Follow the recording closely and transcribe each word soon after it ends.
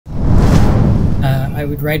I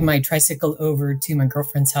would ride my tricycle over to my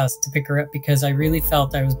girlfriend's house to pick her up because I really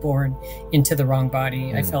felt I was born into the wrong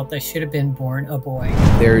body. I felt I should have been born a boy.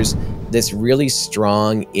 There's this really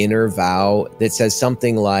strong inner vow that says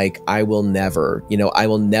something like, I will never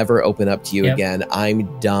open up to you again.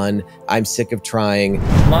 I'm done. I'm sick of trying.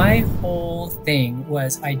 My whole thing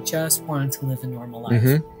was I just wanted to live a normal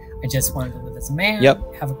life. I just wanted to live as a man,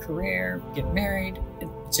 have a career, get married,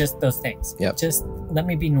 just those things. Just let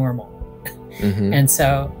me be normal. And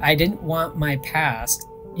so I didn't want my past,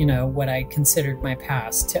 what I considered my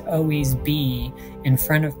past, to always be in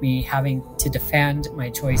front of me, having to defend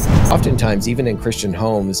my choices. Oftentimes, even in Christian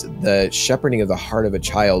homes, the shepherding of the heart of a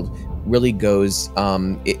child really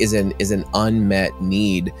is an unmet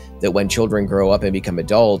need that when children grow up and become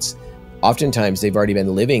adults, oftentimes they've already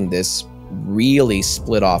been living this really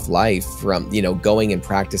split off life from, going and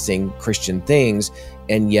practicing Christian things,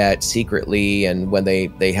 and yet secretly, and when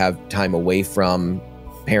they have time away from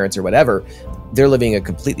parents or whatever, they're living a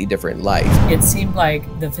completely different life. It seemed like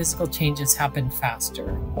the physical changes happened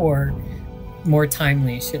faster, or more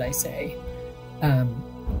timely, should I say.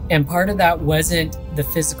 And part of that wasn't the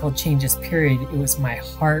physical changes, period. It was my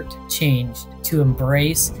heart changed to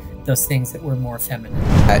embrace those things that were more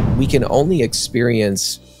feminine. We can only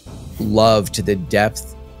experience love to the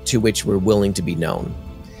depth to which we're willing to be known.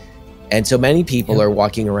 And so many people are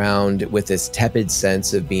walking around with this tepid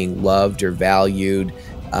sense of being loved or valued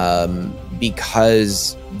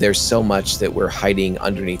because there's so much that we're hiding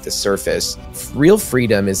underneath the surface. Real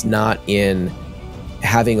freedom is not in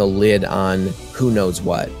having a lid on who knows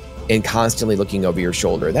what and constantly looking over your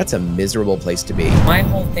shoulder. That's a miserable place to be. My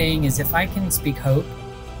whole thing is, if I can speak hope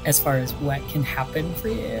as far as what can happen for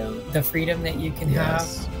you, the freedom that you can have,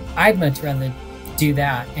 I'd much rather do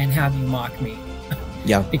that and have you mock me.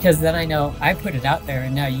 Because then I know I put it out there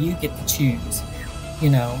and now you get to choose,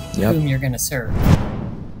 whom you're going to serve.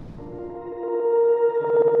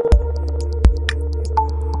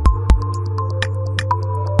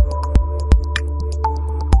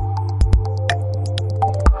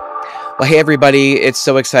 Well, hey, everybody. It's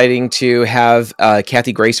so exciting to have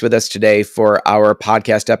Kathy Grace with us today for our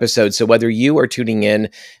podcast episode. So whether you are tuning in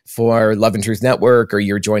for Love and Truth Network or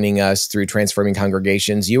you're joining us through Transforming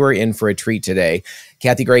Congregations, you are in for a treat today.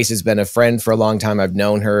 Kathy Grace has been a friend for a long time. I've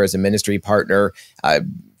known her as a ministry partner,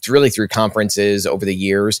 really through conferences over the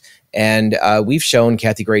years. And we've shown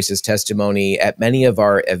Kathy Grace's testimony at many of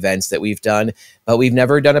our events that we've done, but we've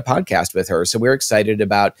never done a podcast with her. So we're excited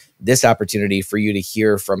about this opportunity for you to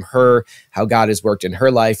hear from her, how God has worked in her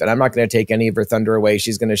life. And I'm not going to take any of her thunder away.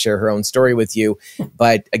 She's going to share her own story with you.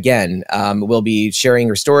 But again, we'll be sharing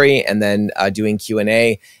her story and then doing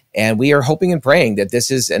Q&A. And we are hoping and praying that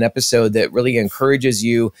this is an episode that really encourages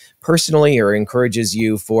you personally or encourages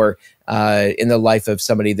you for in the life of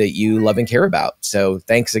somebody that you love and care about. So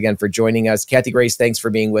thanks again for joining us. Kathy Grace, thanks for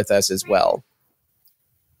being with us as well.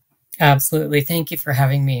 Absolutely. Thank you for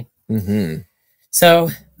having me. So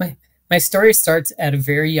my story starts at a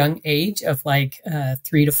very young age of like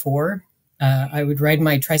 3 to 4. I would ride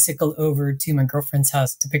my tricycle over to my girlfriend's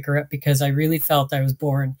house to pick her up because I really felt I was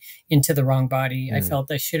born into the wrong body. I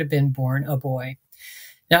felt I should have been born a boy.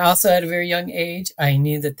 Now, also at a very young age, I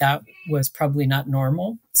knew that was probably not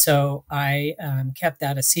normal. So I kept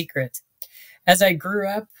that a secret. As I grew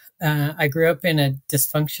up in a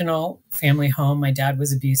dysfunctional family home. My dad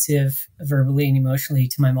was abusive verbally and emotionally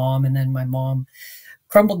to my mom. And then my mom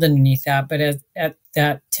crumbled underneath that. But at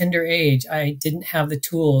that tender age, I didn't have the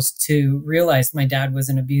tools to realize my dad was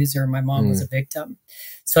an abuser. My mom was a victim.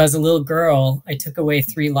 So as a little girl, I took away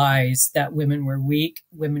 3 lies: that women were weak,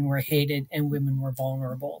 women were hated, and women were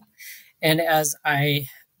vulnerable. And as my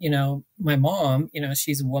mom,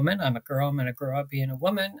 she's a woman, I'm a girl, I'm going to grow up being a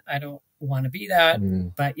woman. I don't want to be that,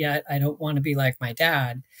 but yet I don't want to be like my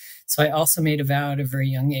dad. So I also made a vow at a very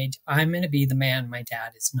young age, I'm going to be the man my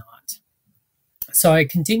dad is not. So I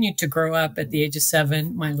continued to grow up. At the age of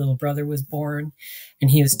 7, my little brother was born,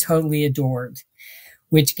 and he was totally adored,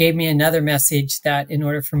 which gave me another message that in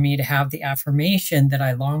order for me to have the affirmation that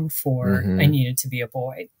I longed for, I needed to be a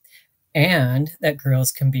boy, and that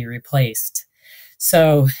girls can be replaced.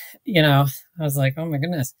 So, I was like, oh my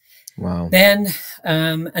goodness. Wow. Then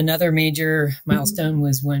another major milestone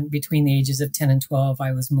was when between the ages of 10 and 12,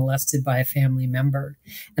 I was molested by a family member.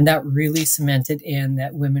 And that really cemented in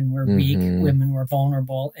that women were weak, women were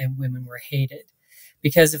vulnerable, and women were hated.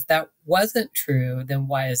 Because if that wasn't true, then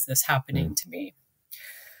why is this happening to me?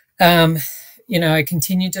 I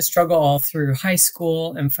continued to struggle all through high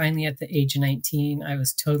school. And finally, at the age of 19, I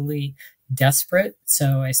was totally desperate.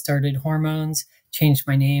 So I started hormones, changed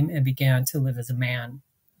my name, and began to live as a man.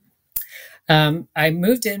 I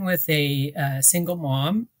moved in with a single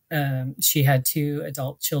mom. She had 2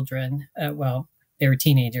 adult children. Well, they were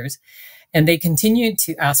teenagers, and they continued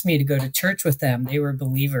to ask me to go to church with them. They were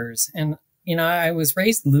believers. And, I was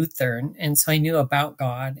raised Lutheran, and so I knew about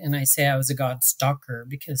God. And I say I was a God stalker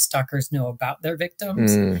because stalkers know about their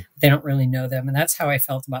victims. They don't really know them. And that's how I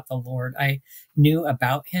felt about the Lord. I knew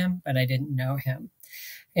about him, but I didn't know him.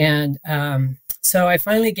 And so I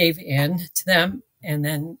finally gave in to them. And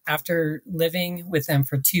then after living with them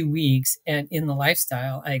for 2 weeks and in the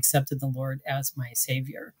lifestyle, I accepted the Lord as my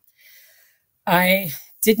savior. I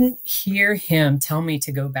didn't hear him tell me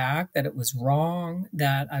to go back, that it was wrong,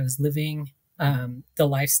 that I was living the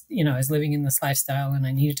life, I was living in this lifestyle and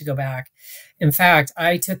I needed to go back. In fact,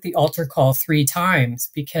 I took the altar call 3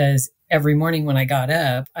 times because every morning when I got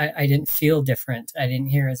up, I didn't feel different. I didn't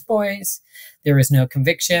hear his voice. There was no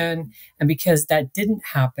conviction. And because that didn't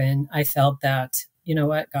happen, I felt that, you know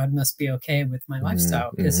what, God must be okay with my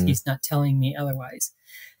lifestyle because he's not telling me otherwise.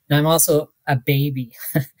 And I'm also a baby.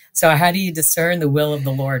 So how do you discern the will of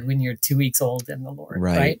the Lord when you're 2 weeks old in the Lord,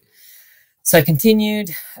 right? So I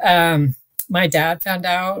continued. My dad found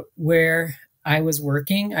out where I was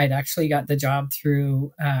working. I'd actually got the job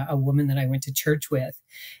through a woman that I went to church with.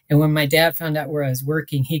 And when my dad found out where I was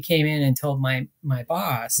working, he came in and told my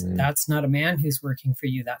boss, that's not a man who's working for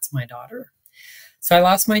you. That's my daughter. So I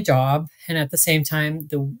lost my job. And at the same time,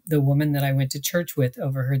 the woman that I went to church with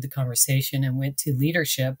overheard the conversation and went to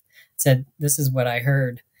leadership, said, this is what I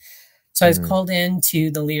heard. So I was called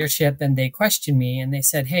into the leadership and they questioned me and they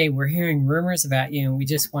said, hey, we're hearing rumors about you and we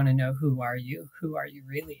just want to know, who are you? Who are you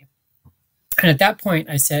really? And at that point,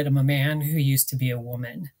 I said, I'm a man who used to be a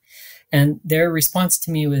woman. And their response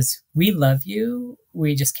to me was, we love you.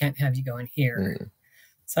 We just can't have you going here.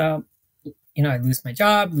 So, I lose my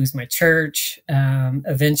job, lose my church.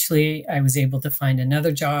 Eventually, I was able to find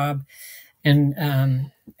another job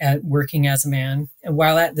and at working as a man. And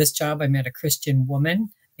while at this job, I met a Christian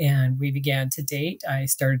woman and we began to date. I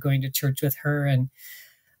started going to church with her and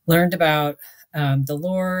learned about the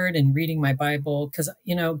Lord and reading my Bible. Because,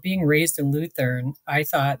 being raised in Lutheran, I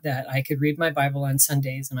thought that I could read my Bible on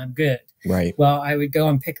Sundays and I'm good. Right. Well, I would go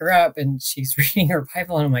and pick her up and she's reading her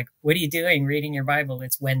Bible. And I'm like, what are you doing reading your Bible?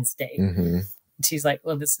 It's Wednesday. And she's like,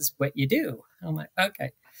 well, this is what you do. I'm like,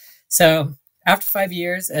 okay. So after 5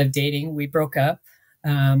 years of dating, we broke up.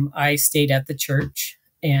 I stayed at the church.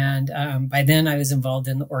 And by then I was involved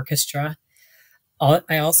in the orchestra.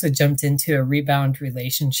 I also jumped into a rebound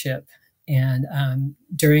relationship. And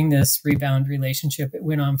during this rebound relationship, it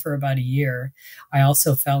went on for about a year. I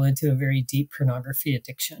also fell into a very deep pornography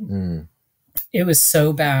addiction. It was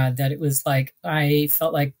so bad that it was like, I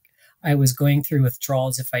felt like I was going through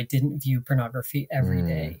withdrawals if I didn't view pornography every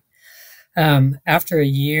day. After a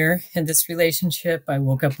year in this relationship, I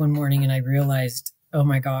woke up one morning and I realized, oh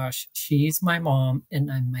my gosh, she's my mom and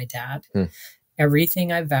I'm my dad.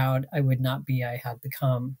 Everything I vowed I would not be, I had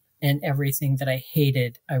become. And everything that I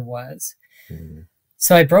hated, I was.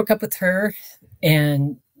 So I broke up with her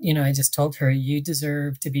and, I just told her, you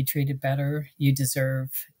deserve to be treated better. You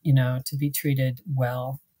deserve, to be treated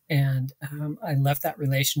well. And I left that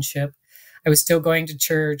relationship. I was still going to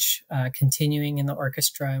church, continuing in the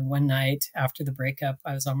orchestra. And one night after the breakup,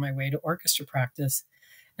 I was on my way to orchestra practice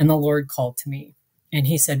and the Lord called to me and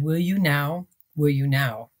he said, will you now? Will you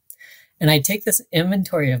now? And I take this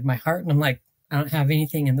inventory of my heart and I'm like, I don't have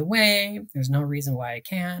anything in the way. There's no reason why I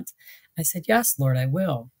can't. I said, yes, Lord, I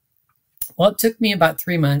will. Well, it took me about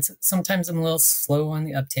 3 months. Sometimes I'm a little slow on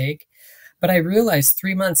the uptake, but I realized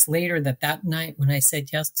 3 months later that night when I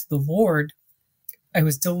said yes to the Lord, I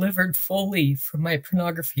was delivered fully from my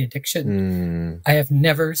pornography addiction. I have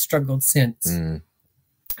never struggled since.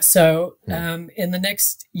 So in the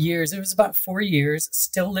next years, it was about 4 years,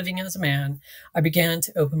 still living as a man, I began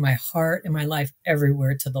to open my heart and my life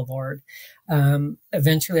everywhere to the Lord.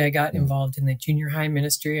 Eventually, I got involved in the junior high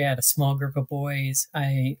ministry. I had a small group of boys.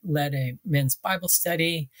 I led a men's Bible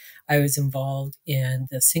study. I was involved in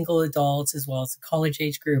the single adults as well as the college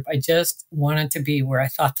age group. I just wanted to be where I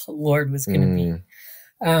thought the Lord was going to be.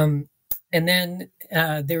 And then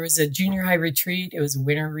there was a junior high retreat. It was a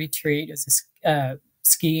winter retreat. It was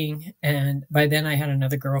skiing. And by then I had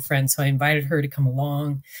another girlfriend. So I invited her to come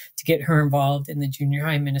along to get her involved in the junior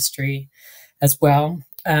high ministry as well.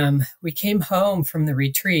 We came home from the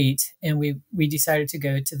retreat and we decided to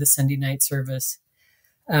go to the Sunday night service.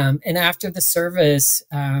 And after the service,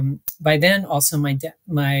 by then also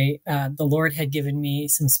the Lord had given me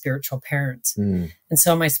some spiritual parents. And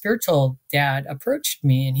so my spiritual dad approached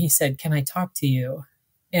me and he said, can I talk to you?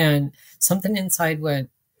 And something inside went,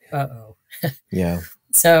 uh-oh. Yeah.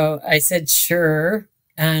 So I said, sure.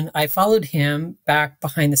 And I followed him back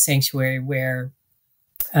behind the sanctuary where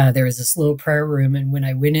there was this little prayer room. And when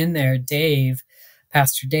I went in there,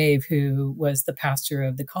 Pastor Dave, who was the pastor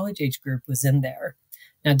of the college age group, was in there.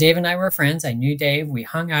 Now, Dave and I were friends. I knew Dave. We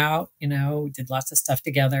hung out, we did lots of stuff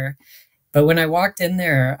together. But when I walked in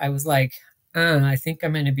there, I was like, I think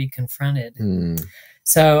I'm going to be confronted.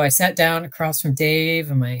 So I sat down across from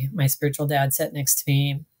Dave, and my spiritual dad sat next to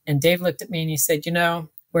me. And Dave looked at me and he said,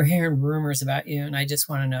 we're hearing rumors about you, and I just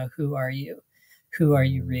want to know, who are you? Who are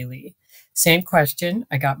you really? Same question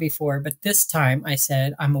I got before, but this time I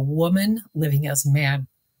said, I'm a woman living as a man.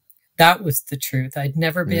 That was the truth. I'd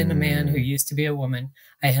never been a man who used to be a woman.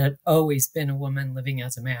 I had always been a woman living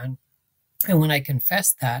as a man. And when I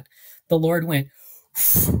confessed that, the Lord went,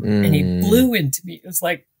 and he blew into me. It was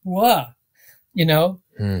like, whoa,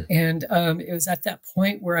 And it was at that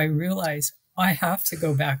point where I realized I have to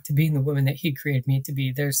go back to being the woman that he created me to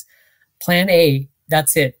be. There's plan A.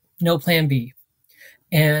 That's it. No plan B.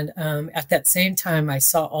 And at that same time, I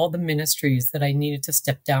saw all the ministries that I needed to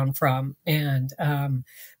step down from. And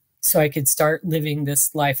so I could start living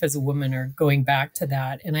this life as a woman, or going back to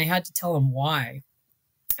that. And I had to tell him why.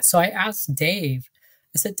 So I asked Dave,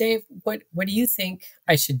 I said, Dave, what do you think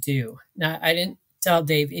I should do? Now, I didn't tell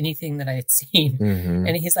Dave anything that I had seen.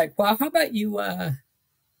 And he's like, well, how about you,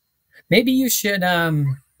 maybe you should, how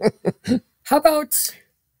about,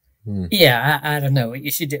 I don't know what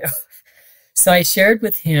you should do. So I shared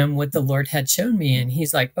with him what the Lord had shown me, and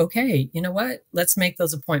he's like, okay, you know what? Let's make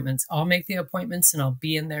those appointments. I'll make the appointments, and I'll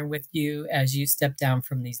be in there with you as you step down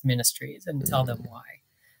from these ministries and tell them why.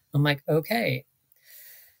 I'm like, okay.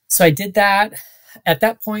 So I did that. At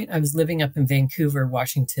that point, I was living up in Vancouver,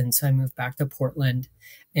 Washington. So I moved back to Portland.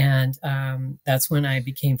 And that's when I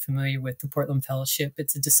became familiar with the Portland Fellowship.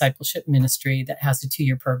 It's a discipleship ministry that has a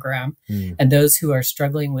 2-year program. And those who are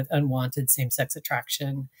struggling with unwanted same-sex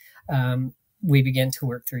attraction, we begin to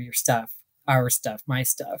work through your stuff, our stuff, my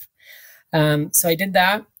stuff. So I did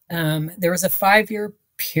that. There was a 5-year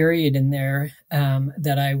period in there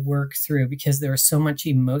that I worked through because there was so much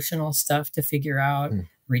emotional stuff to figure out.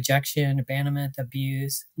 Rejection, abandonment,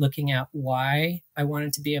 abuse, looking at why I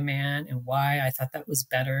wanted to be a man and why I thought that was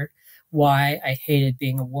better, why I hated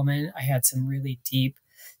being a woman. I had some really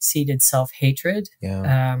deep-seated self-hatred.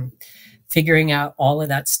 Figuring out all of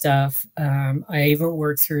that stuff. I even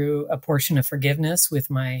worked through a portion of forgiveness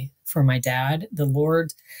for my dad. The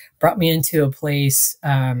Lord brought me into a place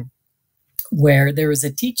where there was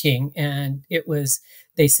a teaching, and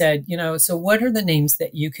they said, so what are the names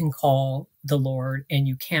that you can call the Lord and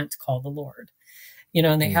you can't call the Lord?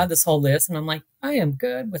 And they had this whole list, and I'm like, I am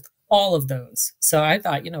good with all of those. So I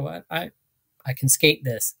thought, you know what, I can skate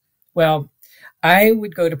this. Well, I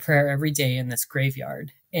would go to prayer every day in this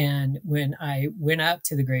graveyard. And when I went up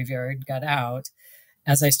to the graveyard, got out,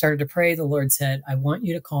 as I started to pray, the Lord said, I want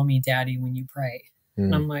you to call me Daddy when you pray.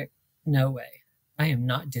 And I'm like, no way. I am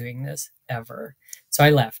not doing this ever. So I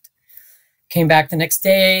left. Came back the next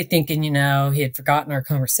day thinking, he had forgotten our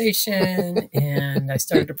conversation. And I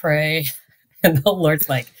started to pray. And the Lord's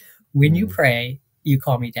like, when you pray, you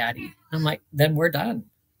call me Daddy. I'm like, then we're done.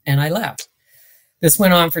 And I left. This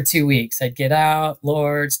went on for 2 weeks. I'd get out,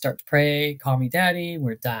 Lord, start to pray, call me Daddy,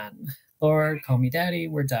 we're done. Lord, call me Daddy,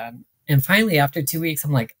 we're done. And finally, after 2 weeks,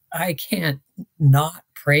 I'm like, I can't not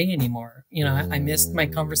pray anymore. I missed my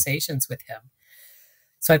conversations with him.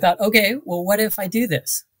 So I thought, okay, well, what if I do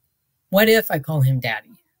this? What if I call him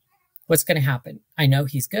Daddy? What's going to happen? I know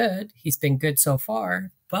he's good. He's been good so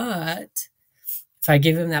far. But if I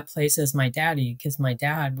give him that place as my daddy, because my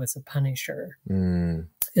dad was a punisher,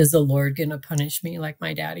 is the Lord going to punish me like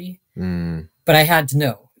my daddy? But I had to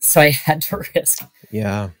know. So I had to risk.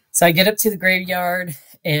 Yeah. So I get up to the graveyard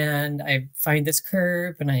and I find this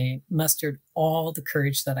curb, and I mustered all the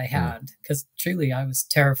courage that I had, because truly I was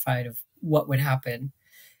terrified of what would happen.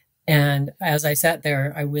 And as I sat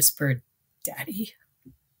there, I whispered, Daddy.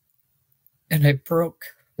 And I broke.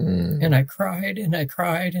 And I cried and I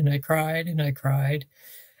cried and I cried and I cried.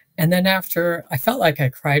 And then after, I felt like I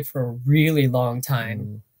cried for a really long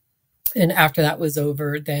time. And after that was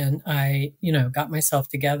over, then I, got myself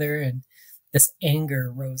together, and this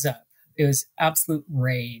anger rose up. It was absolute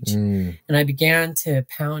rage. And I began to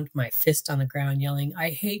pound my fist on the ground, yelling, I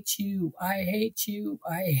hate you. I hate you.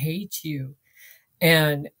 I hate you.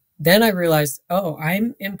 And then I realized, oh,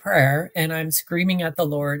 I'm in prayer and I'm screaming at the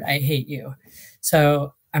Lord, I hate you.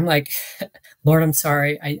 So I'm like, Lord, I'm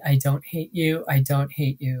sorry. I don't hate you. I don't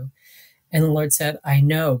hate you. And the Lord said, I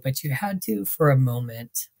know, but you had to for a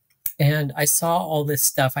moment. And I saw all this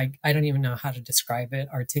stuff. I don't even know how to describe it,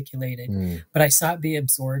 articulate it, but I saw it be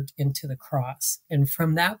absorbed into the cross. And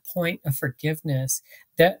from that point of forgiveness,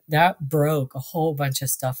 that broke a whole bunch of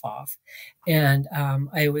stuff off. And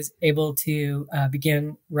I was able to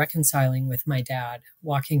begin reconciling with my dad,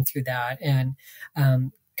 walking through that, and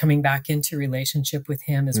coming back into relationship with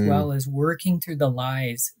him, as well as working through the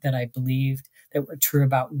lies that I believed that were true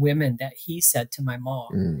about women that he said to my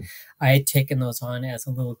mom. I had taken those on as a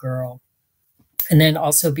little girl. And then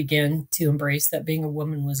also began to embrace that being a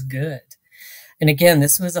woman was good. And again,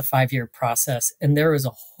 this was a 5-year process. And there was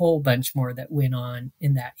a whole bunch more that went on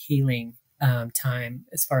in that healing time,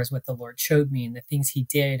 as far as what the Lord showed me and the things he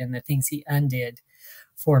did and the things he undid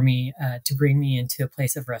for me to bring me into a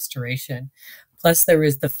place of restoration. Plus, there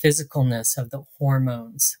was the physicalness of the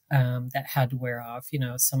hormones that had to wear off. You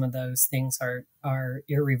know, some of those things are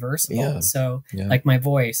irreversible. Yeah. So, like my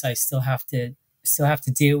voice, I still have to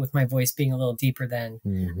deal with my voice being a little deeper than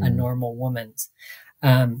a normal woman's.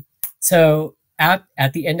 So,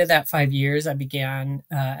 at the end of that 5 years, I began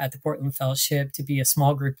at the Portland Fellowship to be a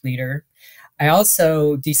small group leader. I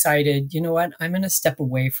also decided, you know what, I'm going to step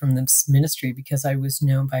away from this ministry because I was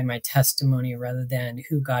known by my testimony rather than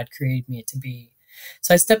who God created me to be.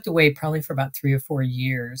 So I stepped away probably for about 3 or 4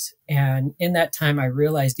 years. And in that time, I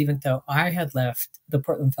realized even though I had left the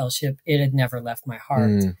Portland Fellowship, it had never left my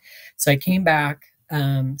heart. So I came back,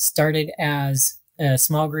 started as a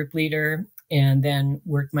small group leader, and then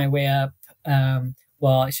worked my way up.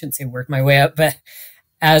 Well, I shouldn't say worked my way up, but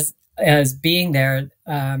as being there,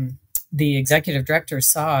 the executive director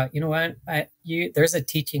saw, you know what, there's a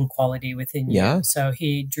teaching quality within you. So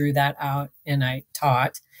he drew that out and I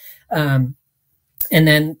taught. And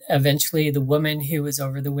then eventually the woman who was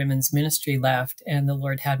over the women's ministry left, and the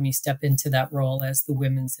Lord had me step into that role as the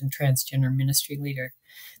women's and transgender ministry leader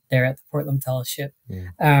there at the Portland Fellowship.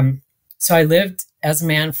 So I lived as a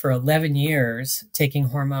man for 11 years, taking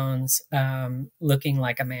hormones, looking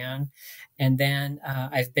like a man. And then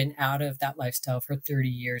I've been out of that lifestyle for 30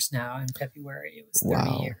 years now. In February, it was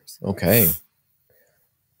 30 years. Okay.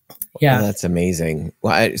 Yeah. Well, that's amazing.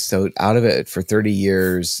 Well, so out of it for 30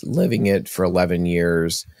 years, living it for 11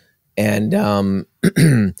 years. And,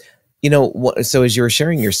 you know, so as you were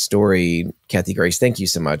sharing your story, Kathy Grace, thank you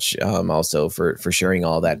so much also for sharing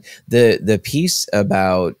all that. The piece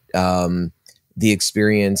about the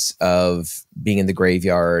experience of being in the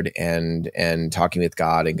graveyard and talking with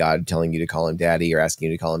God and God telling you to call him daddy or asking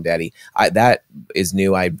you to call him daddy, that is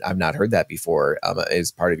new. I've not heard that before as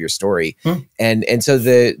part of your story. And so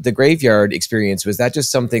the graveyard experience, was that just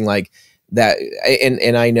something like that?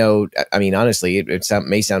 And I know, I mean, honestly, it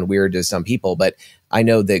may sound weird to some people, but I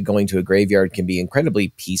know that going to a graveyard can be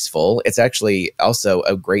incredibly peaceful. It's actually also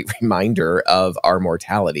a great reminder of our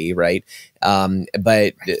mortality, right?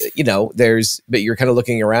 But you know, but you're kind of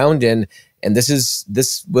looking around, and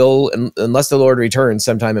this will, unless the Lord returns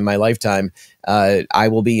sometime in my lifetime, I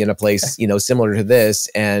will be in a place, you know, similar to this,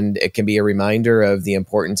 and it can be a reminder of the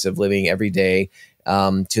importance of living every day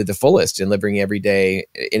to the fullest and living every day.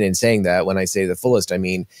 And in saying that, when I say the fullest, I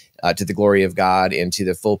mean to the glory of God and to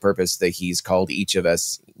the full purpose that he's called each of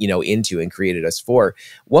us, you know, into and created us for.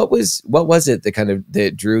 What was it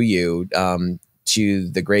that drew you to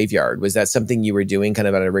the graveyard? Was that something you were doing kind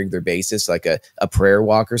of on a regular basis, like a prayer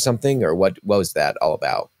walk or something, or what was that all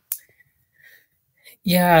about?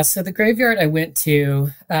 Yeah. So the graveyard I went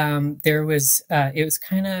to, it was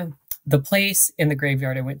kind of, the place in the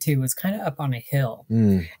graveyard I went to was kind of up on a hill,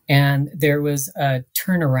 and there was a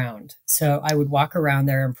turnaround. So I would walk around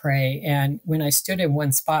there and pray. And when I stood in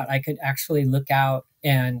one spot, I could actually look out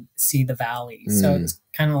and see the valley. So it was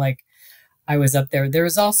kind of like I was up there. There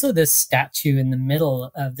was also this statue in the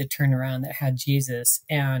middle of the turnaround that had Jesus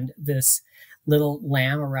and this little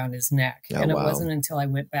lamb around his neck. And it wasn't until I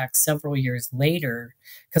went back several years later,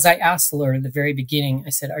 because I asked the Lord at the very beginning,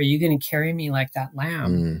 I said, are you going to carry me like that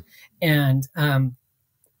lamb? And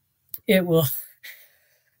it was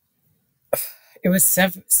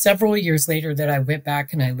several years later that I went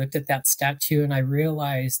back and I looked at that statue and I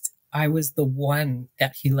realized I was the one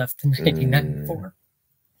that he left the 99 for.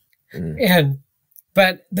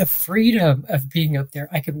 But the freedom of being up there,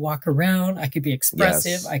 I could walk around, I could be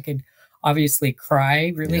expressive, I could obviously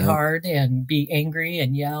cry really hard and be angry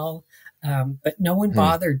and yell, but no one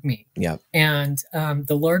bothered me. And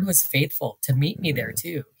the Lord was faithful to meet me there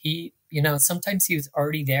too. He, you know, sometimes he was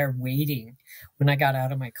already there waiting when I got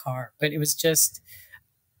out of my car, but it was just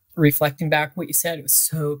reflecting back what you said. It was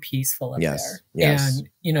so peaceful up there. And,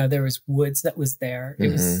 you know, there was woods that was there.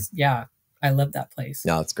 It was, I love that place.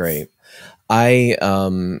 No, it's great.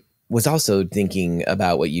 I was also thinking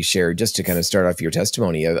about what you shared, just to kind of start off your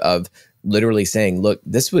testimony of literally saying, look,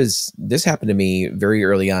 this happened to me very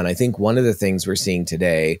early on. I think one of the things we're seeing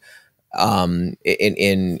today,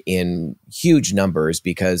 in huge numbers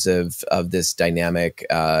because of this dynamic,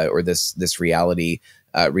 or this reality,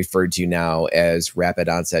 referred to now as rapid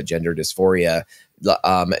onset gender dysphoria,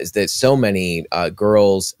 is that so many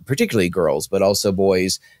girls, particularly girls, but also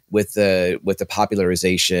boys, with the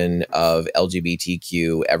popularization of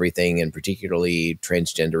LGBTQ everything, and particularly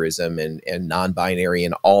transgenderism and non-binary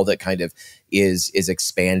and all that kind of is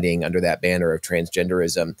expanding under that banner of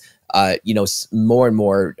transgenderism. More and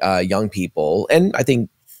more young people, and I think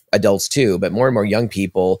adults too, but more and more young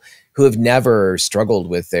people who have never struggled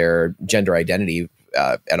with their gender identity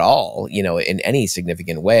at all, in any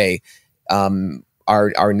significant way,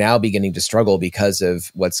 are now beginning to struggle because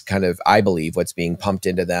of what's kind of, I believe, what's being pumped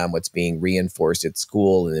into them, what's being reinforced at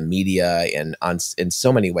school and in media and in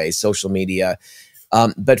so many ways, social media.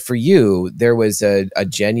 But for you, there was a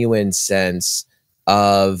genuine sense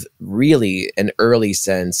of, really an early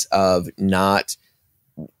sense of not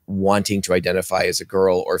wanting to identify as a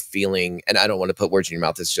girl, or feeling, and I don't want to put words in your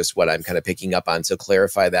mouth, it's just what I'm kind of picking up on. So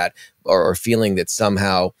clarify that, or feeling that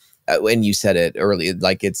somehow, when you said it early,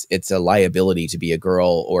 like it's a liability to be a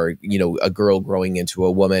girl, or, a girl growing into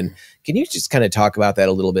a woman. Can you just kind of talk about that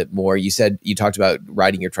a little bit more? You said you talked about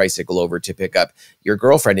riding your tricycle over to pick up your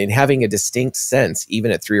girlfriend and having a distinct sense,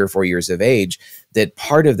 even at 3 or 4 years of age, that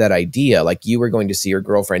part of that idea, like you were going to see your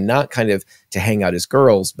girlfriend, not kind of to hang out as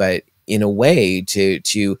girls, but in a way to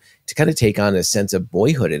kind of take on a sense of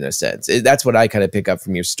boyhood, in a sense. That's what I kind of pick up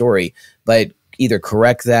from your story, but either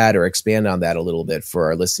correct that or expand on that a little bit for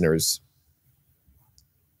our listeners.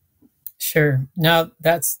 Sure. No,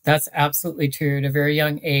 that's absolutely true. At a very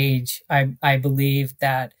young age, I believe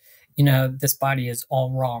that, this body is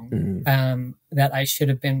all wrong, that I should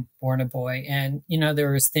have been born a boy. And,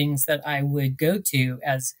 there was things that I would go to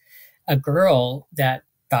as a girl that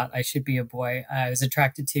thought I should be a boy. I was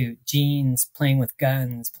attracted to jeans, playing with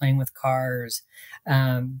guns, playing with cars,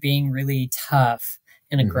 being really tough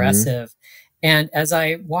and aggressive. And as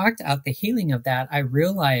I walked out the healing of that, I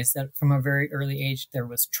realized that from a very early age, there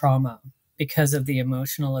was trauma because of the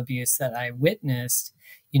emotional abuse that I witnessed,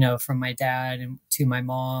 from my dad and to my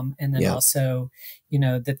mom. And then also,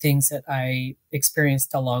 the things that I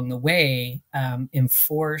experienced along the way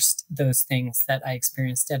enforced those things that I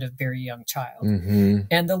experienced at a very young child.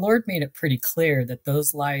 And the Lord made it pretty clear that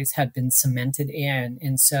those lies had been cemented in.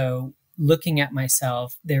 And so looking at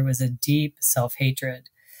myself, there was a deep self-hatred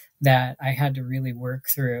that I had to really work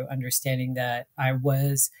through, understanding that I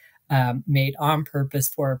was made on purpose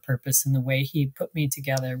for a purpose. And the way He put me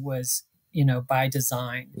together was, by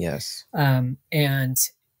design. Yes. And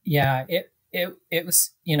yeah, it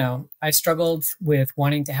was, I struggled with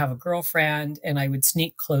wanting to have a girlfriend, and I would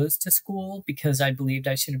sneak clothes to school because I believed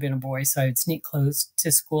I should have been a boy. So I would sneak clothes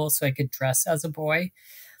to school so I could dress as a boy.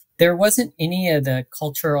 There wasn't any of the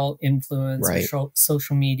cultural influence, right, or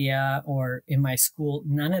social media, or in my school.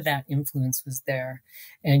 None of that influence was there.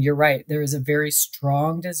 And you're right. There was a very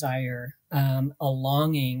strong desire, a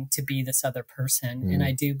longing to be this other person. And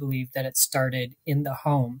I do believe that it started in the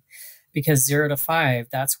home, because 0 to 5,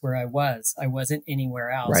 that's where I was. I wasn't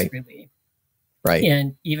anywhere else, right, really. Right.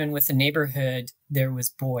 And even with the neighborhood, there was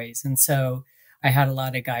boys. And so I had a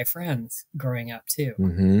lot of guy friends growing up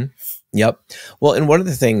too. Yep. Well, and one of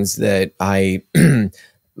the things that I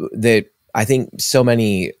think so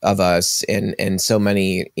many of us and so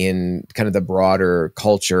many in kind of the broader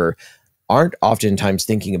culture aren't oftentimes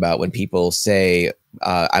thinking about when people say,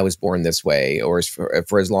 I was born this way, or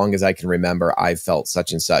for as long as I can remember, I've felt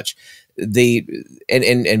such and such.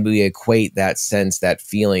 And we equate that sense, that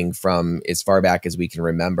feeling from as far back as we can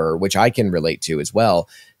remember, which I can relate to as well,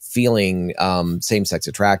 feeling same-sex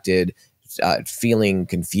attracted, feeling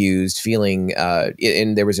confused, feeling,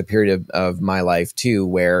 and there was a period of my life too,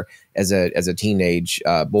 where as a teenage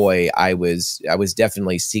boy, I was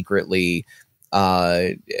definitely secretly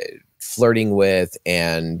flirting with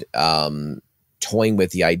and toying with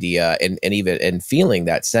the idea and feeling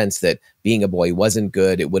that sense that being a boy wasn't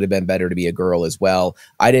good. It would have been better to be a girl as well.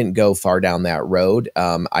 I didn't go far down that road.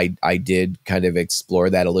 I did kind of explore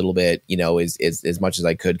that a little bit, as much as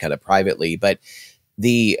I could, kind of privately. But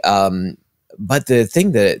the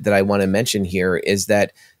thing that I want to mention here is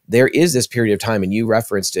that there is this period of time, and you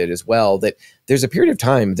referenced it as well, that there's a period of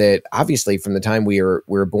time that obviously from the time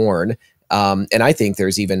we're born, and I think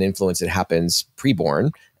there's even influence that happens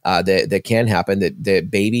preborn, that can happen, that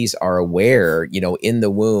babies are aware, in the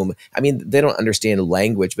womb. I mean, they don't understand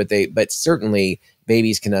language, but certainly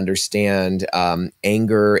babies can understand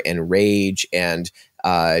anger and rage and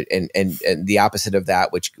the opposite of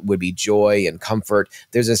that, which would be joy and comfort.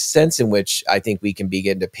 There's a sense in which I think we can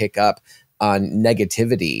begin to pick up on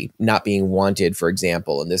negativity not being wanted, for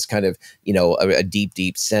example, and this kind of, a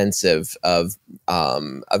deep sense of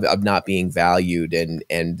not being valued,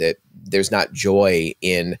 and that there's not joy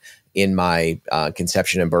in my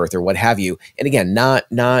conception and birth or what have you. And again,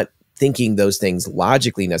 not thinking those things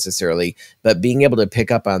logically necessarily, but being able to pick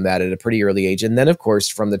up on that at a pretty early age. And then, of course,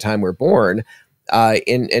 from the time we're born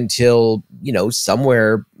until,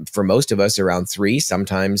 somewhere for most of us around 3,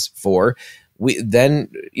 sometimes 4,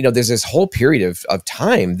 there's this whole period of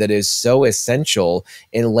time that is so essential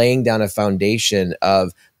in laying down a foundation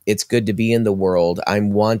of, it's good to be in the world.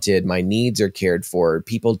 I'm wanted. My needs are cared for.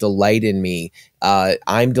 People delight in me.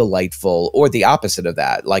 I'm delightful, or the opposite of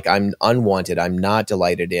that. Like, I'm unwanted. I'm not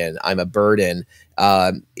delighted in. I'm a burden.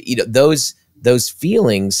 Those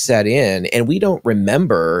feelings set in, and we don't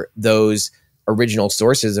remember those original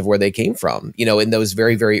sources of where they came from, in those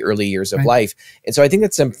very, very early years of life. And so I think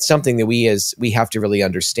that's something that we have to really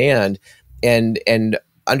understand, and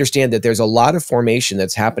understand that there's a lot of formation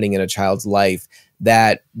that's happening in a child's life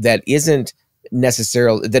that isn't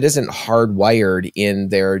hardwired in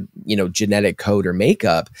their, genetic code or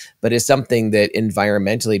makeup, but is something that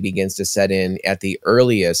environmentally begins to set in at the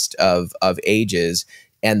earliest of ages.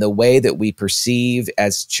 And the way that we perceive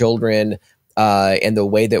as children, and the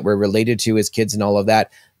way that we're related to as kids and all of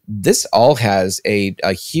that, this all has a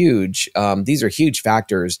huge, these are huge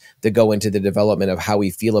factors that go into the development of how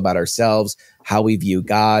we feel about ourselves, how we view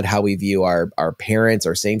God, how we view our parents,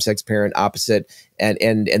 our same-sex parent, opposite,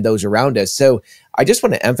 and those around us. So I just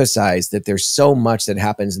want to emphasize that there's so much that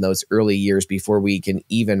happens in those early years before we can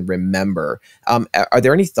even remember. Are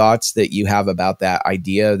there any thoughts that you have about that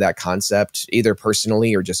idea, that concept, either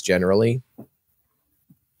personally or just generally?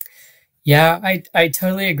 Yeah, I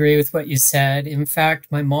totally agree with what you said. In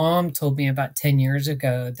fact, my mom told me about 10 years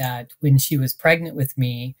ago that when she was pregnant with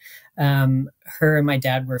me, her and my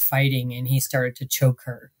dad were fighting and he started to choke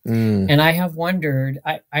her. And I have wondered,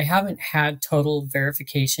 I haven't had total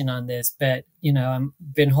verification on this, but, I've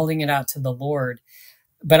been holding it out to the Lord.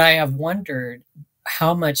 But I have wondered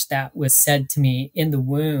how much that was said to me in the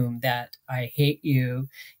womb, that I hate you,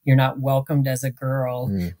 you're not welcomed as a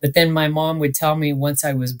girl. But then my mom would tell me once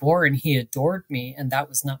I was born, he adored me. And that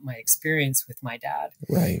was not my experience with my dad.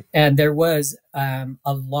 Right. And there was a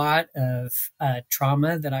lot of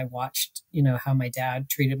trauma that I watched, how my dad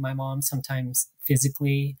treated my mom, sometimes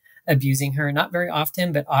physically abusing her, not very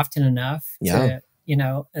often, but often enough to,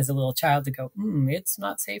 as a little child to go, it's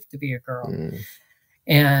not safe to be a girl.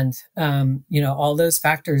 And, all those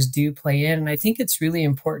factors do play in. And I think it's really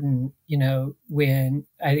important, when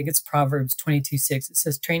I think it's Proverbs 22:6, it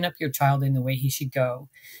says, train up your child in the way he should go.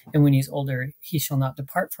 And when he's older, he shall not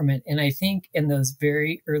depart from it. And I think in those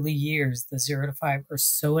very early years, the 0 to 5 are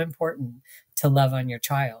so important to love on your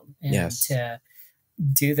child and to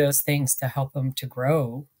do those things to help them to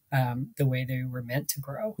grow the way they were meant to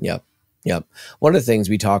grow. Yep. One of the things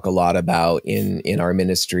we talk a lot about in our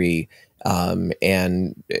ministry,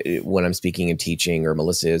 and when I'm speaking and teaching, or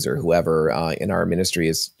Melissa is, or whoever in our ministry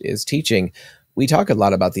is teaching, we talk a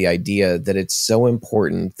lot about the idea that it's so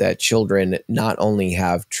important that children not only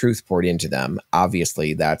have truth poured into them.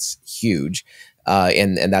 Obviously, that's huge.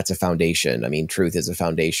 And that's a foundation. I mean, truth is a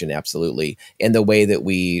foundation, absolutely. And the way that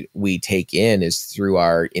we take in is through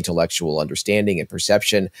our intellectual understanding and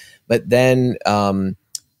perception. But then,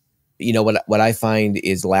 what I find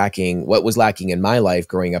is lacking, what was lacking in my life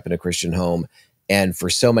growing up in a Christian home, and for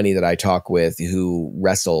so many that I talk with who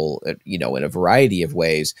wrestle, in a variety of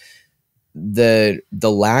ways, the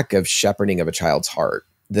lack of shepherding of a child's heart,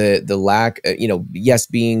 the lack, yes,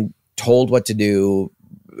 being told what to do,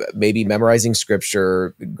 maybe memorizing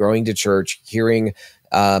scripture, going to church, hearing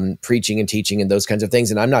preaching and teaching and those kinds of things.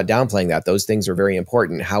 And I'm not downplaying that. Those things are very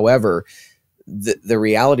important. However, the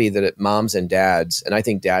reality that moms and dads, and I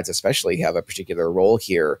think dads especially, have a particular role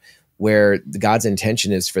here, where God's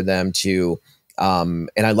intention is for them to, and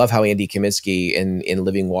I love how Andy Kaminsky in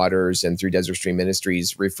Living Waters and through Desert Stream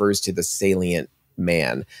Ministries refers to the salient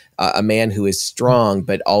man, a man who is strong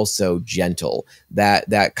but also gentle.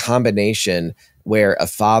 That combination where a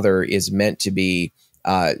father is meant to be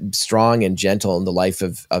strong and gentle in the life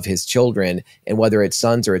of his children, and whether it's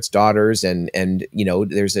sons or it's daughters, and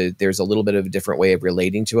there's a little bit of a different way of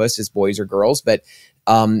relating to us as boys or girls, but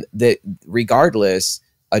that regardless,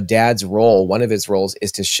 a dad's role, one of his roles,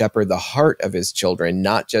 is to shepherd the heart of his children,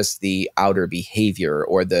 not just the outer behavior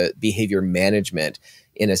or the behavior management.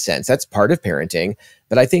 In a sense, that's part of parenting,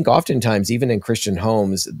 But I think oftentimes, even in Christian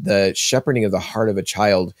homes, the shepherding of the heart of a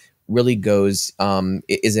child really goes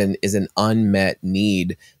is an unmet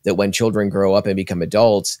need, that when children grow up and become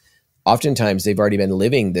adults, oftentimes they've already been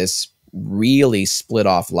living this really split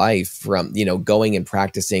off life from, going and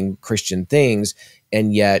practicing Christian things,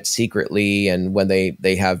 and yet secretly, and when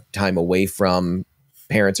they have time away from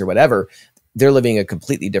parents or whatever, they're living a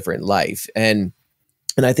completely different life. And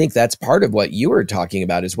I think that's part of what you were talking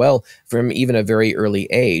about as well, from even a very early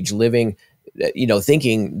age, living,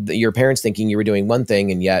 thinking your parents thinking you were doing one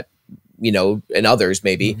thing, and yet, and others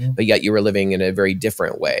maybe, but yet you were living in a very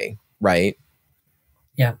different way. Right.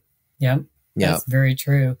 Yeah. Yeah. That's very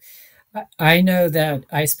true. I know that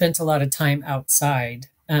I spent a lot of time outside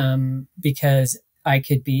because I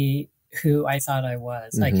could be who I thought I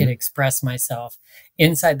was. I could express myself.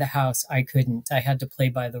 Inside the house, I couldn't. I had to play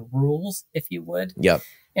by the rules, if you would. Yep.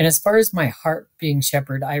 And as far as my heart being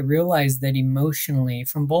shepherded, I realized that emotionally,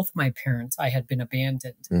 from both my parents, I had been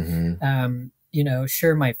abandoned.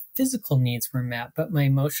 Sure, my physical needs were met, but my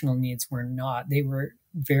emotional needs were not. They were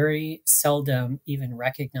very seldom even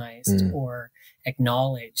recognized or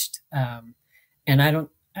acknowledged. And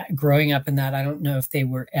growing up in that, I don't know if they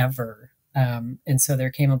were ever. And so there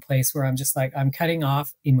came a place where I'm just like, I'm cutting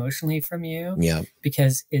off emotionally from you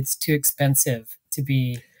because it's too expensive to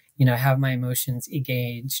be, have my emotions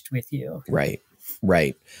engaged with you. Right.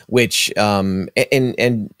 Which,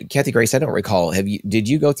 and Kathy Grace, I don't recall, did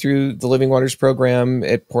you go through the Living Waters program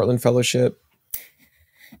at Portland Fellowship?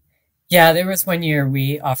 Yeah, there was 1 year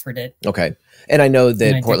we offered it. Okay. And I know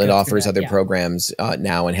that Portland offers other programs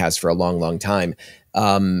now, and has for a long, long time.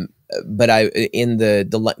 But in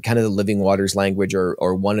the kind of the Living Waters language,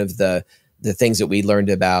 or one of the things that we learned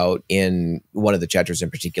about in one of the chapters in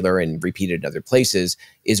particular, and repeated in other places,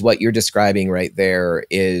 is what you're describing right there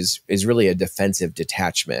is really a defensive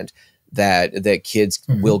detachment that kids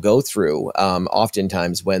will go through.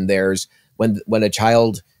 Oftentimes when a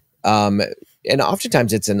child, and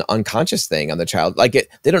oftentimes it's an unconscious thing on the child.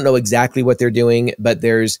 They don't know exactly what they're doing, but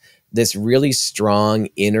there's this really strong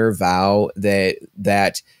inner vow that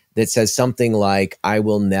says something like, I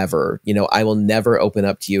will never open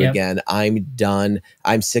up to you again. I'm done.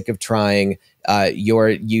 I'm sick of trying.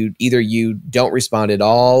 Either you don't respond at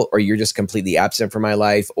all, or you're just completely absent from my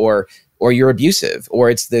life, or you're abusive,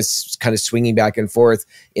 or it's this kind of swinging back and forth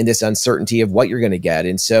in this uncertainty of what you're going to get.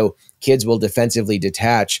 And so kids will defensively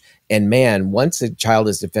detach. And man, once a child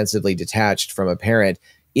is defensively detached from a parent,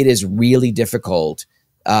 it is really difficult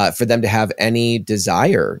for them to have any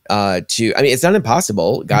desire it's not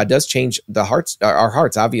impossible. God does change our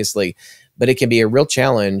hearts, obviously, but it can be a real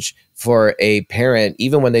challenge for a parent,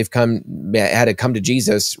 even when they've had to come to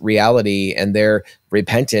Jesus reality and they're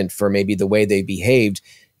repentant for maybe the way they behaved.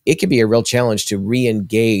 It can be a real challenge to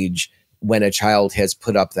re-engage when a child has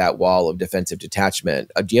put up that wall of defensive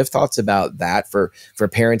detachment. Do you have thoughts about that for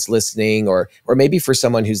parents listening, or maybe for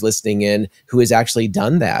someone who's listening in who has actually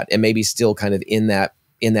done that and maybe still kind of in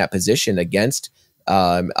that position against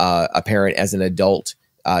a parent as an adult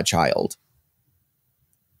child?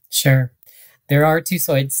 Sure. There are two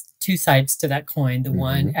sides to that coin. The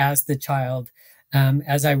one, as the child,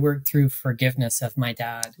 as I worked through forgiveness of my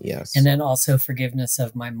dad, and then also forgiveness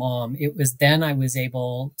of my mom, it was then I was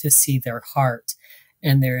able to see their heart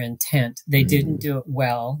and their intent. They didn't do it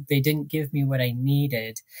well. They didn't give me what I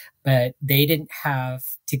needed, but they didn't have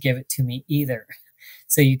to give it to me either.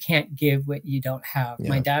 So you can't give what you don't have.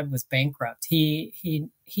 My dad was bankrupt. He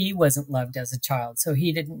wasn't loved as a child, so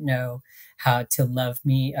he didn't know how to love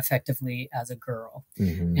me effectively as a girl.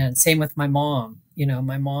 And same with my mom.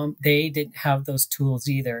 My mom, they didn't have those tools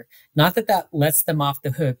either. Not that lets them off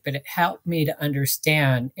the hook, but it helped me to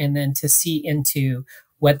understand and then to see into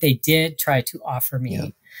what they did try to offer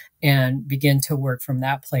me and begin to work from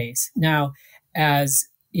that place. Now, as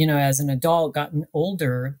an adult, gotten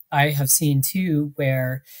older, I have seen too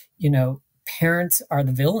where, parents are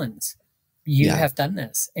the villains. You have done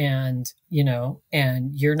this, and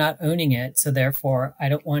you're not owning it. So therefore, I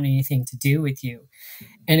don't want anything to do with you.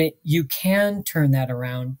 And you can turn that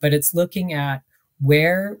around, but it's looking at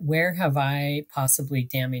where have I possibly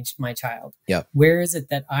damaged my child? Where is it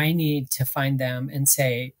that I need to find them and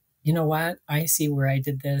say, you know what? I see where I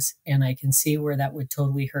did this, and I can see where that would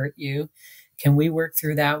totally hurt you. Can we work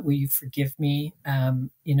through that? Will you forgive me?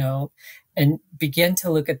 And begin to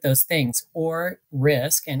look at those things, or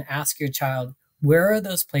risk and ask your child, where are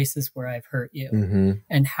those places where I've hurt you?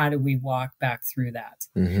 And how do we walk back through that?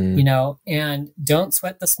 And don't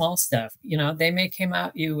sweat the small stuff. They may come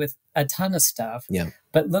at you with a ton of stuff,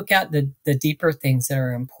 but look at the deeper things that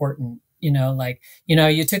are important.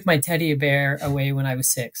 You took my teddy bear away when I was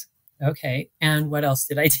 6. okay, and what else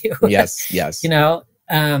did I do? Yes, yes. You know,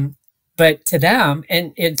 but to them,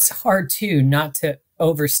 and it's hard too not to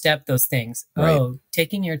overstep those things. Right. Oh,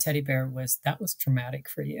 taking your teddy bear was traumatic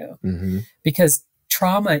for you, Mm-hmm. because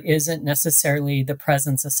trauma isn't necessarily the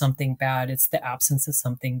presence of something bad, it's the absence of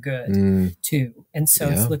something good too. And so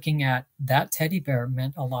it's looking at that teddy bear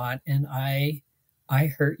meant a lot, and I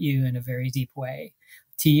hurt you in a very deep way.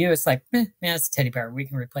 To you, it's like, man, it's a teddy bear, we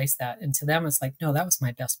can replace that. And to them, it's like, no, that was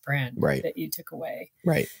my best friend that you took away.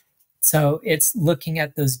 Right. So it's looking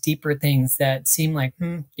at those deeper things that seem like,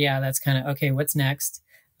 yeah, that's kind of okay, what's next?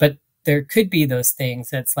 But there could be those things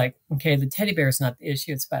that's like, okay, the teddy bear is not the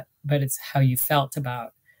issue, but it's how you felt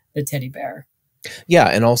about the teddy bear. Yeah.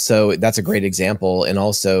 And also, that's a great example. And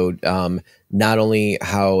also, not only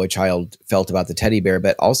how a child felt about the teddy bear,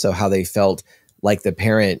 but also how they felt like the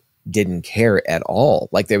parent didn't care at all.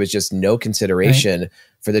 Like there was just no consideration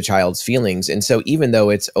for the child's feelings. And so even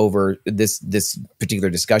though it's over, this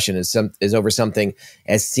particular discussion is over something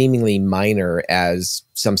as seemingly minor as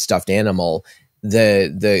some stuffed animal,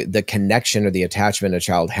 the connection or the attachment a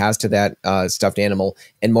child has to that stuffed animal,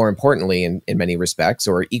 and more importantly, in many respects,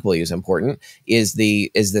 or equally as important, is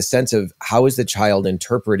the sense of how is the child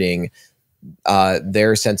interpreting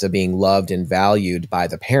their sense of being loved and valued by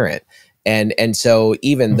the parent. And so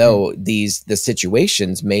even though the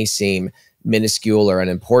situations may seem minuscule or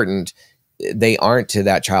unimportant, they aren't to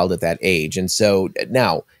that child at that age. And so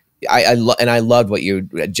now I loved what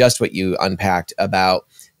you unpacked about.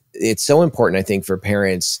 It's so important, I think, for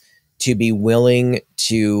parents to be willing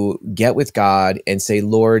to get with God and say,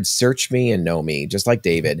 Lord, search me and know me, just like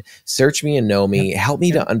David. Search me and know me. Help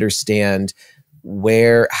me to understand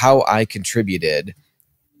how I contributed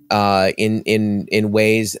in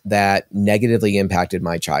ways that negatively impacted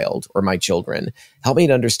my child or my children. Help me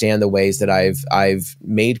to understand the ways that I've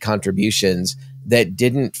made contributions that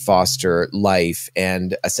didn't foster life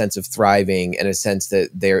and a sense of thriving and a sense that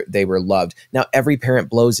they were loved. Now, every parent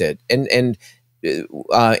blows it, and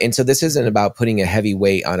so this isn't about putting a heavy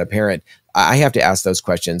weight on a parent. I have to ask those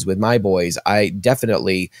questions with my boys. I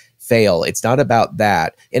definitely fail. It's not about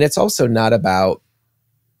that, and it's also not about.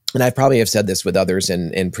 And I probably have said this with others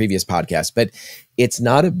in previous podcasts, but it's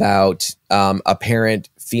not about a parent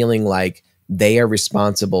feeling like they are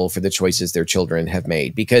responsible for the choices their children have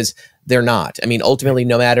made, because they're not. I mean, ultimately,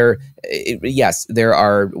 no matter, yes,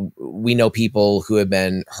 we know people who have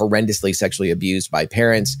been horrendously sexually abused by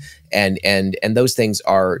parents, and those things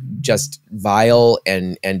are just vile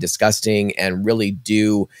and disgusting and really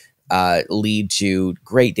do lead to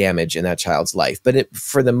great damage in that child's life. But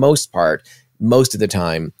for the most part, most of the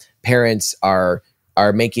time, parents are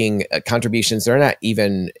making contributions they're not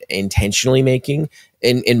even intentionally making.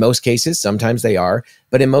 In most cases, sometimes they are,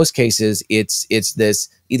 but in most cases, it's this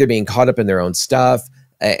either being caught up in their own stuff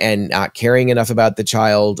and not caring enough about the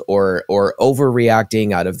child, or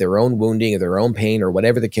overreacting out of their own wounding or their own pain or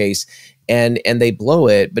whatever the case, and they blow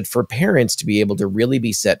it. But for parents to be able to really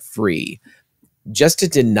be set free, just to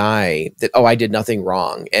deny that, oh, I did nothing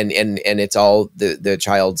wrong, and it's all the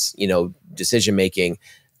child's decision making,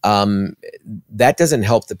 that doesn't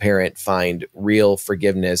help the parent find real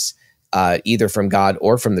forgiveness, either from God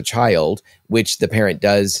or from the child, which the parent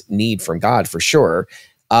does need from God for sure.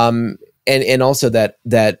 And also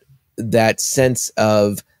that sense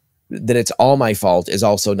of that it's all my fault is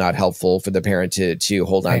also not helpful for the parent to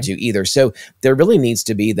hold on to either. So there really needs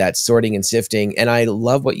to be that sorting and sifting. And I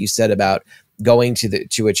love what you said about going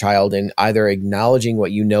to a child and either acknowledging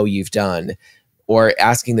what you've done, or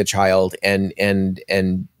asking the child and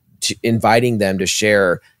inviting them to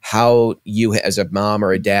share how you as a mom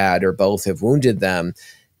or a dad or both have wounded them.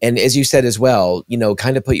 And as you said as well,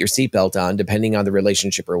 kind of put your seatbelt on, depending on the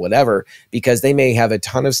relationship or whatever, because they may have a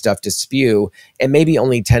ton of stuff to spew, and maybe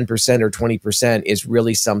only 10% or 20% is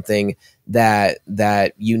really something that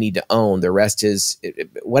you need to own. The rest is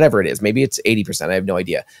whatever it is. Maybe it's 80%. I have no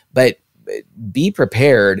idea. But be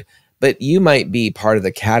prepared. But you might be part of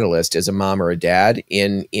the catalyst as a mom or a dad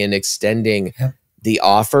in extending the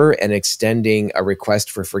offer and extending a request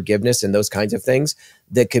for forgiveness and those kinds of things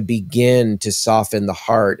that could begin to soften the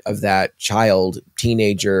heart of that child,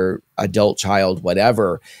 teenager, adult child,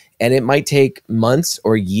 whatever. And it might take months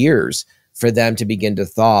or years for them to begin to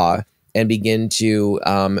thaw and begin to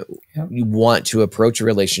want to approach a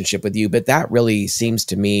relationship with you. But that really seems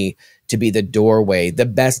to me to be the doorway, the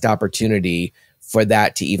best opportunity for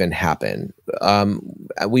that to even happen. I'll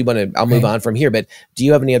move on from here, but do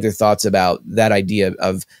you have any other thoughts about that idea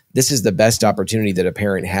of this is the best opportunity that a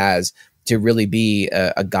parent has to really be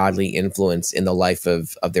a godly influence in the life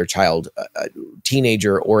of their child, a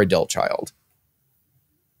teenager or adult child?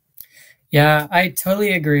 Yeah, I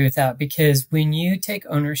totally agree with that, because when you take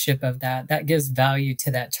ownership of that, that gives value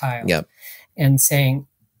to that child, Yep. and saying,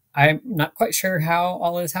 I'm not quite sure how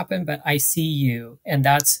all this happened, but I see you. And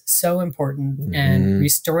that's so important. And Hmm.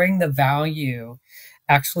 restoring the value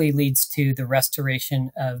actually leads to the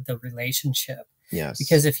restoration of the relationship. Yes.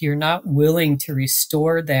 Because if you're not willing to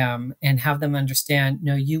restore them and have them understand,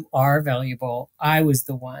 no, you are valuable, I was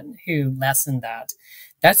the one who lessened that.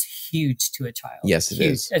 That's huge to a child. Yes, it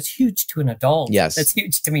Huge. is. That's huge to an adult. Yes. That's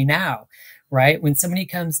huge to me now, right? When somebody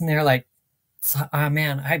comes and they're like, oh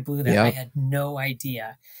man, I blew that. I Yep. had no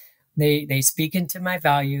idea. They speak into my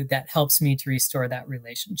value. That helps me to restore that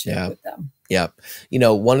relationship Yeah. with them. Yep.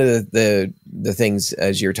 One of the things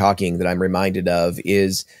as you're talking that I'm reminded of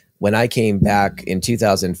is when I came back in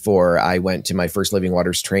 2004, I went to my first Living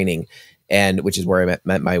Waters training, and which is where I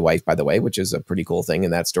met my wife, by the way, which is a pretty cool thing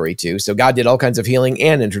in that story too. So God did all kinds of healing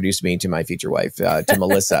and introduced me to my future wife, to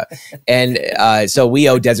Melissa. And so we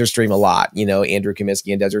owe Desert Stream a lot, Andrew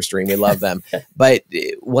Comiskey and Desert Stream, we love them. But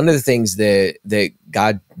one of the things that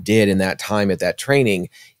God did in that time at that training,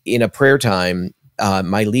 in a prayer time,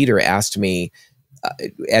 my leader asked me,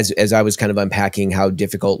 as I was kind of unpacking how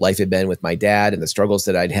difficult life had been with my dad and the struggles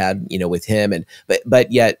that I'd had, with him, and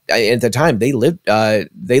but yet at the time they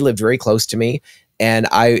lived very close to me, and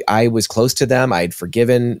I was close to them. I'd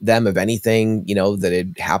forgiven them of anything that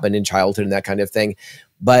had happened in childhood and that kind of thing.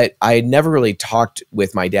 But I had never really talked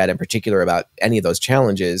with my dad in particular about any of those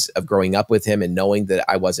challenges of growing up with him and knowing that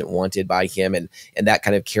I wasn't wanted by him, and that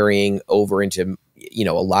kind of carrying over into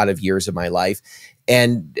a lot of years of my life,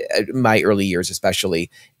 and my early years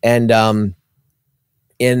especially. And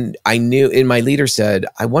I knew, and my leader said,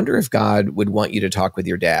 I wonder if God would want you to talk with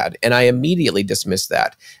your dad. And I immediately dismissed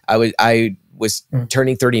that. I was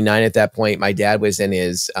turning 39 at that point. My dad was in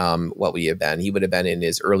his, what would he have been? He would have been in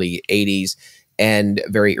his early 80s, and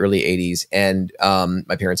very early 80s. And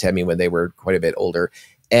my parents had me when they were quite a bit older.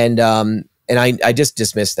 And I just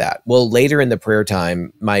dismissed that. Well, later in the prayer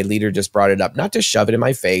time, my leader just brought it up, not to shove it in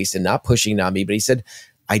my face and not pushing on me, but he said,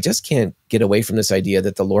 I just can't get away from this idea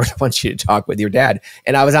that the Lord wants you to talk with your dad.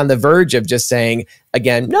 And I was on the verge of just saying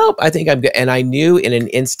again, nope, I think I'm good. And I knew in an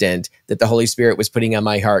instant that the Holy Spirit was putting on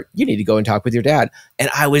my heart, you need to go and talk with your dad. And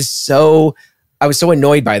I was so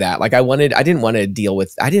annoyed by that. Like I didn't want to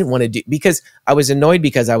do, because I was annoyed,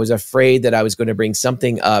 because I was afraid that I was going to bring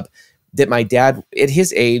something up that my dad at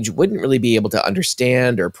his age wouldn't really be able to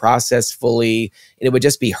understand or process fully. And it would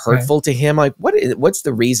just be hurtful to him. Like, what's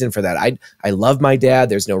the reason for that? I love my dad.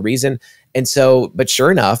 There's no reason. And so, but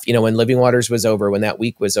sure enough, when Living Waters was over, when that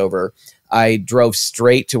week was over, I drove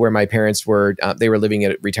straight to where my parents were. They were living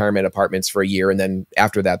at retirement apartments for a year. And then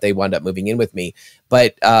after that, they wound up moving in with me,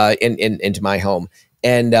 but into my home.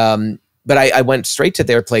 And, but I went straight to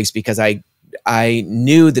their place because I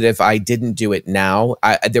knew that if I didn't do it now,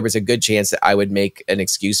 there was a good chance that I would make an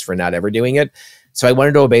excuse for not ever doing it. So I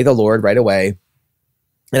wanted to obey the Lord right away.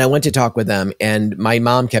 And I went to talk with them, and my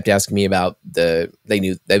mom kept asking me about they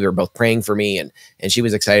knew they were both praying for me, and she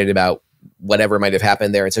was excited about whatever might have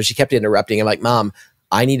happened there. And so she kept interrupting. I'm like, Mom,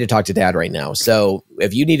 I need to talk to Dad right now. So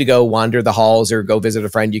if you need to go wander the halls or go visit a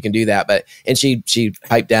friend, you can do that. And she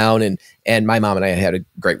piped down, and my mom and I had a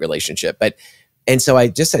great relationship. And so I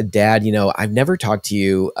just said, Dad, I've never talked to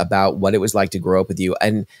you about what it was like to grow up with you,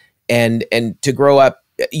 and to grow up.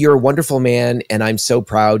 You're a wonderful man, and I'm so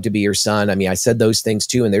proud to be your son. I mean, I said those things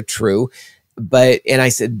too, and they're true. And I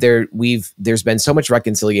said, there's been so much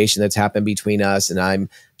reconciliation that's happened between us, and I'm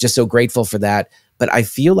just so grateful for that. But I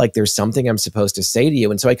feel like there's something I'm supposed to say to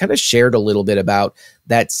you. And so I kind of shared a little bit about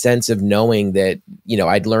that sense of knowing that,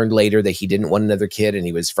 I'd learned later that he didn't want another kid, and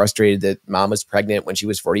he was frustrated that Mom was pregnant when she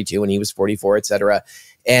was 42 and he was 44, et cetera.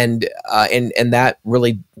 And that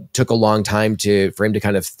really took a long time for him to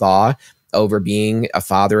kind of thaw over being a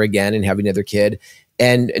father again and having another kid.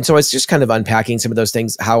 And so it's just kind of unpacking some of those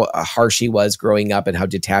things, how harsh he was growing up and how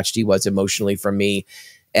detached he was emotionally from me,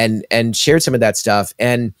 and shared some of that stuff.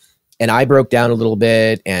 And I broke down a little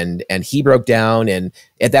bit, and he broke down. And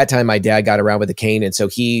at that time, my dad got around with a cane. And so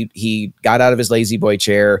he got out of his lazy boy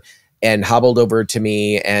chair and hobbled over to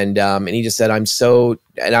me. And he just said,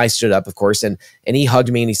 and I stood up, of course, and he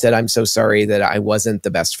hugged me, and he said, I'm so sorry that I wasn't the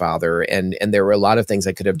best father. And there were a lot of things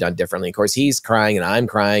I could have done differently. Of course, he's crying and I'm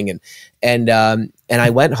crying. And I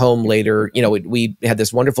went home later, we had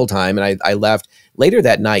this wonderful time, and I left. Later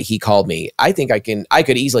that night, he called me. I think I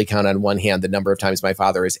could easily count on one hand the number of times my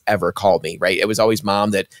father has ever called me, right? It was always Mom,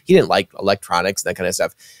 that he didn't like electronics and that kind of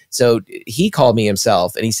stuff. So he called me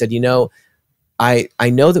himself, and he said, I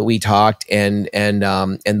know that we talked and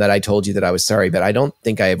that I told you that I was sorry, but I don't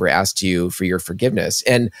think I ever asked you for your forgiveness.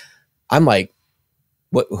 And I'm like,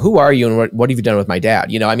 who are you and what have you done with my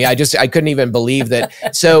dad? I mean, I couldn't even believe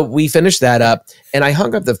that. So we finished that up and I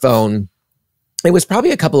hung up the phone. It was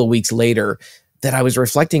probably a couple of weeks later that I was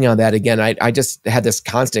reflecting on that again. I just had this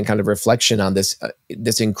constant kind of reflection on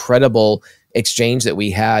this incredible exchange that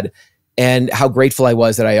we had and how grateful I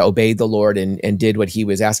was that I obeyed the Lord and did what he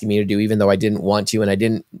was asking me to do, even though I didn't want to, and I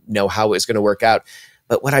didn't know how it was going to work out.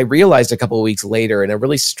 But what I realized a couple of weeks later in a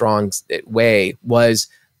really strong way was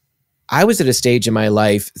I was at a stage in my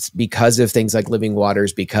life because of things like Living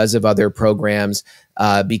Waters, because of other programs,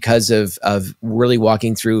 because of really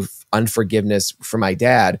walking through unforgiveness for my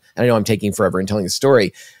dad. And I know I'm taking forever in telling the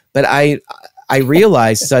story, but I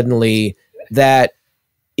realized suddenly that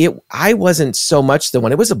I wasn't so much the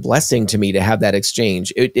one. It was a blessing to me to have that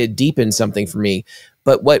exchange. It deepened something for me.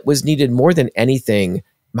 But what was needed more than anything,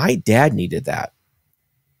 my dad needed that.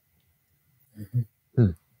 Mm-hmm.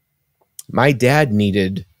 My dad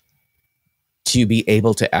needed to be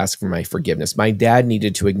able to ask for my forgiveness. My dad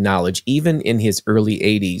needed to acknowledge, even in his early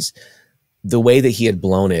 80s, the way that he had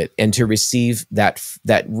blown it, and to receive that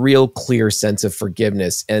real clear sense of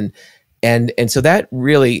forgiveness. And so that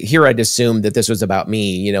really, here I'd assumed that this was about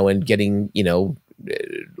me, and getting, a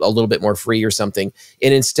little bit more free or something.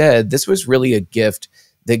 And instead, this was really a gift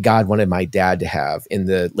that God wanted my dad to have in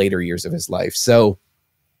the later years of his life. So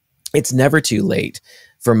it's never too late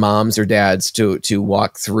for moms or dads to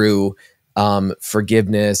walk through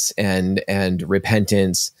forgiveness and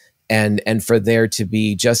repentance, and for there to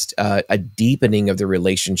be just a deepening of the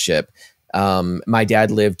relationship. My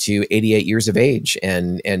dad lived to 88 years of age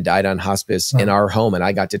and died on hospice in our home, and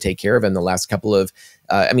I got to take care of him the last couple of.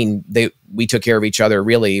 We took care of each other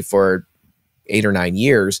really for 8 or 9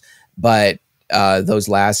 years, but those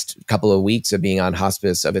last couple of weeks of being on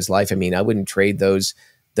hospice of his life, I wouldn't trade those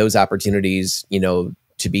opportunities,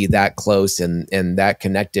 to be that close and that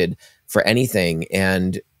connected for anything.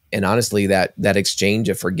 And honestly, that exchange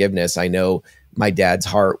of forgiveness, I know my dad's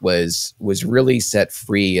heart was really set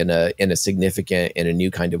free in a significant, in a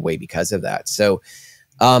new kind of way because of that. So,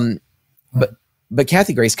 but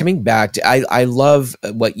Kathy Grace, coming back to, I love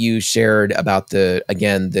what you shared about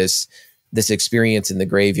this experience in the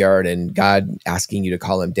graveyard and God asking you to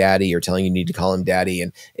call him daddy, or telling you need to call him daddy.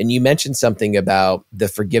 And you mentioned something about the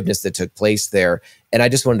forgiveness that took place there. And I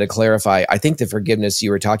just wanted to clarify, I think the forgiveness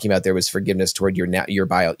you were talking about there was forgiveness toward your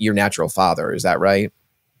natural father. Is that right?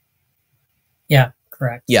 Yeah,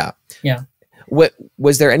 correct. Yeah. Yeah. What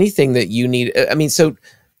was there anything that you need? So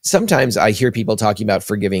sometimes I hear people talking about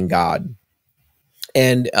forgiving God,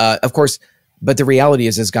 and of course, but the reality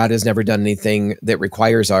is God has never done anything that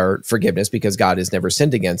requires our forgiveness, because God has never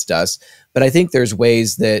sinned against us. But I think there's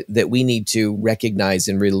ways that we need to recognize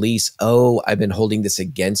and release, oh, I've been holding this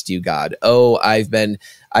against you, God. Oh, I've been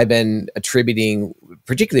attributing,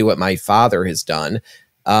 particularly what my father has done.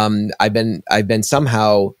 I've been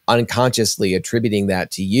somehow unconsciously attributing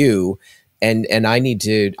that to you. And I need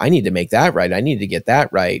to make that right. I need to get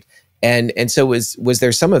that right. And so was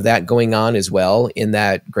there some of that going on as well in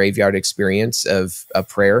that graveyard experience of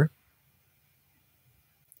prayer?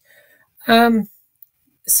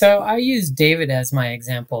 So I use David as my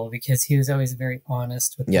example because he was always very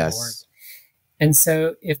honest with the Lord. And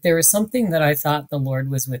so if there was something that I thought the Lord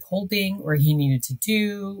was withholding or he needed to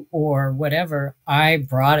do or whatever, I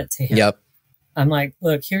brought it to him. Yep. I'm like,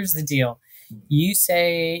 look, here's the deal. You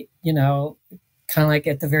say, kind of like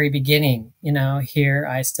at the very beginning, here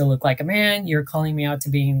I still look like a man. You're calling me out to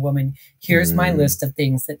being a woman. Here's my list of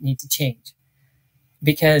things that need to change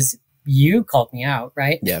because you called me out,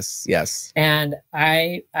 right? Yes, yes. And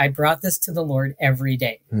I brought this to the Lord every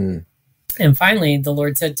day. And finally, the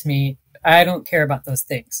Lord said to me, I don't care about those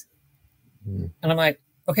things. And I'm like,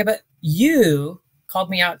 okay, but you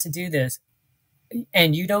called me out to do this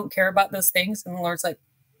and you don't care about those things? And the Lord's like,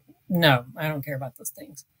 no, I don't care about those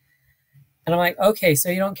things. And I'm like, okay, so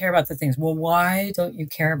you don't care about the things. Well, why don't you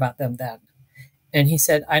care about them then? And he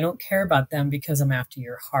said, I don't care about them because I'm after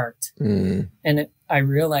your heart. And I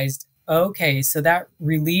realized, okay, so that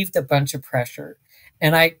relieved a bunch of pressure.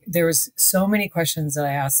 And there was so many questions that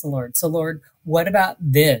I asked the Lord. So Lord, what about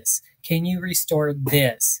this? Can you restore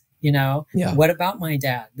this? What about my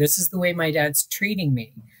dad? This is the way my dad's treating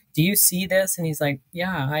me. Do you see this? And he's like,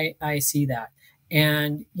 yeah, I see that.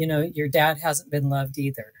 And, your dad hasn't been loved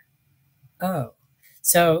either. Oh,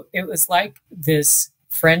 so it was like this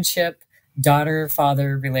friendship,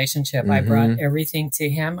 daughter-father relationship. I brought everything to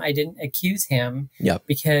him. I didn't accuse him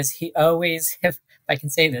because he always, if I can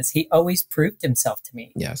say this, he always proved himself to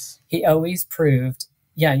me. Yes. He always proved,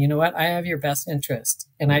 yeah, you know what? I have your best interest.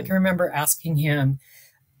 And I can remember asking him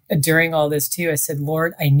during all this too, I said,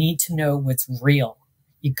 Lord, I need to know what's real.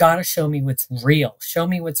 You got to show me what's real. Show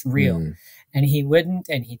me what's real. And he wouldn't,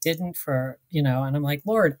 and he didn't for, and I'm like,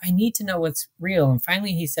 Lord, I need to know what's real. And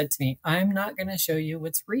finally he said to me, I'm not going to show you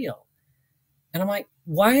what's real. And I'm like,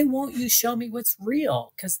 why won't you show me what's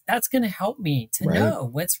real? Because that's going to help me to know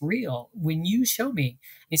what's real when you show me.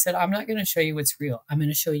 He said, I'm not going to show you what's real. I'm going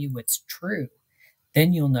to show you what's true.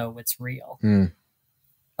 Then you'll know what's real.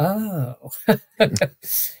 Oh,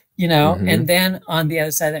 and then on the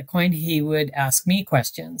other side of that coin, he would ask me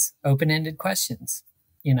questions, open-ended questions,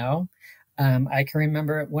 I can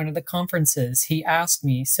remember at one of the conferences, he asked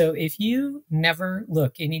me, so if you never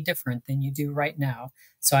look any different than you do right now,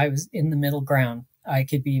 so I was in the middle ground, I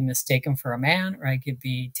could be mistaken for a man or I could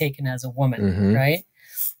be taken as a woman, right?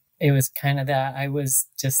 It was kind of that I was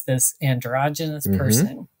just this androgynous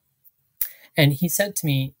person. And he said to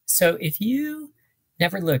me, so if you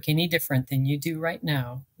never look any different than you do right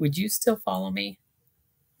now, would you still follow me?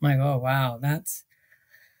 I'm like, oh, wow,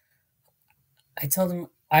 I told him,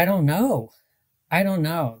 I don't know.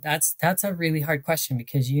 That's a really hard question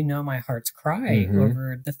because my heart's cry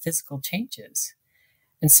over the physical changes.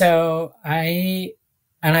 And so I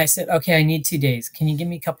said, okay, I need 2 days. Can you give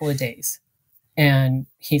me a couple of days? And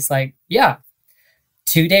he's like, yeah.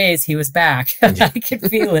 2 days, he was back. I could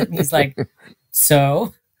feel it. And he's like,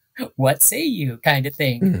 so what say you, kind of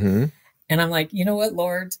thing. And I'm like, you know what,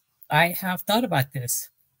 Lord, I have thought about this.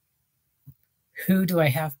 Who do I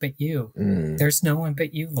have but you? There's no one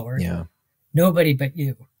but you, Lord. Yeah. Nobody but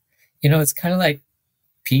you. It's kind of like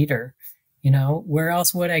Peter, where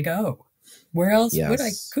else would I go? Where else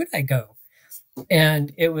could I go?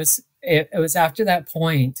 And it was after that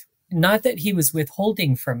point, not that he was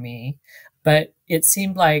withholding from me, but it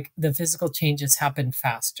seemed like the physical changes happened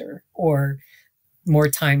faster or more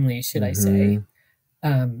timely, should I say.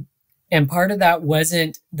 And part of that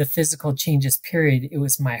wasn't the physical changes, period. It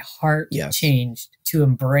was my heart changed to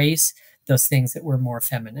embrace those things that were more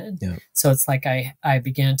feminine. So it's like I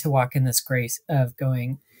began to walk in this grace of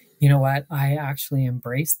going, you know what? I actually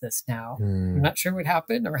embrace this now. I'm not sure what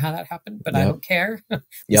happened or how that happened, but I don't care.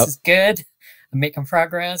 This is good. I'm making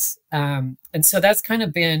progress. And so that's kind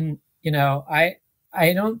of been,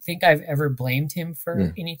 I don't think I've ever blamed him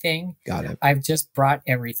for anything. Got it. I've just brought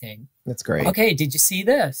everything. That's great. Okay, did you see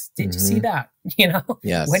this? Did you see that?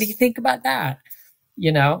 Yes. What do you think about that?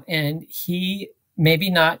 And he, maybe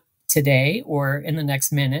not today or in the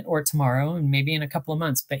next minute or tomorrow and maybe in a couple of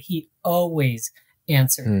months, but he always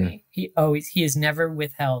answered me. He has never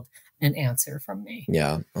withheld an answer from me.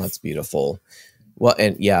 Yeah, well, that's beautiful. Well,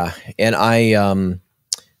 and I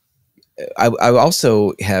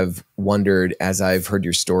also have wondered, as I've heard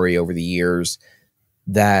your story over the years,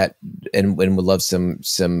 that and would love some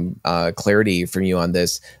clarity from you on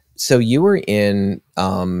this. So you were in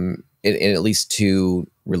at least 2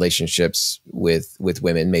 relationships with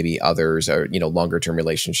women, maybe others are longer term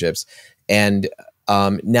relationships, and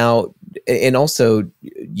now, and also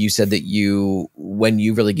you said that when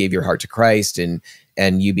you really gave your heart to Christ and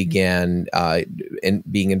you began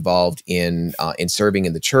being involved in serving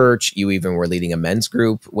in the church, you even were leading a men's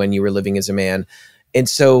group when you were living as a man. And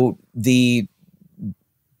so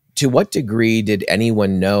to what degree did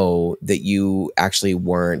anyone know that you actually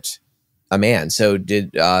weren't a man? So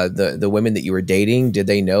did the women that you were dating, did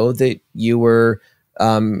they know that you were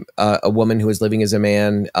a woman who was living as a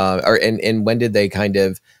man, and when did they kind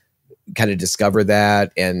of discover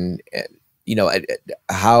that? And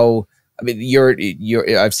how? I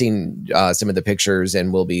mean, I've seen some of the pictures,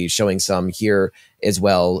 and we'll be showing some here as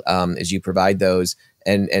well as you provide those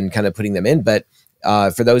and kind of putting them in. But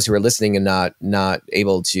for those who are listening and not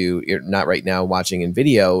able to, you're not right now watching in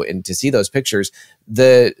video and to see those pictures,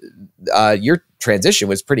 your transition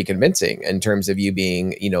was pretty convincing in terms of you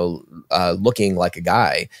being, looking like a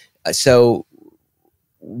guy. So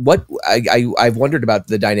what I've wondered about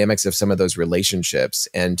the dynamics of some of those relationships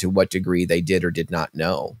and to what degree they did or did not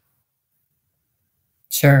know.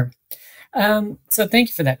 Sure. So thank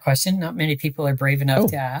you for that question. Not many people are brave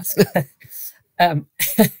enough to ask.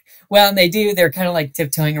 Well, and they do. They're kind of like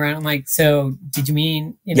tiptoeing around. I'm like, so did you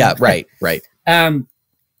mean? Yeah, right.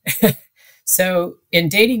 So in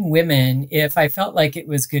dating women, if I felt like it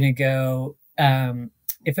was going to go,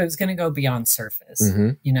 if it was going to go beyond surface,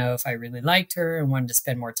 if I really liked her and wanted to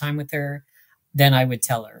spend more time with her, then I would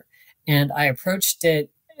tell her. And I approached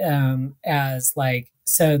it as like,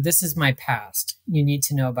 so this is my past. You need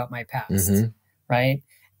to know about my past, right?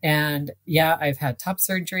 And yeah, I've had top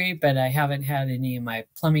surgery, but I haven't had any of my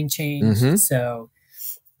plumbing changed. So,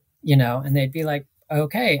 and they'd be like,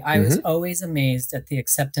 okay, I was always amazed at the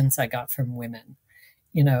acceptance I got from women,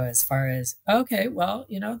 as far as, okay, well,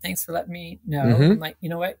 thanks for letting me know. I'm like, you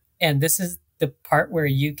know what? And this is the part where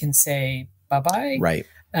you can say bye-bye. Right.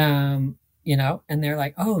 You know, and they're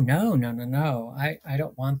like, oh, no, no, no, no, I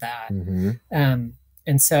don't want that. Mm-hmm.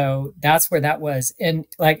 And so that's where that was. And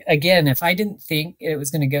like, again, if I didn't think it was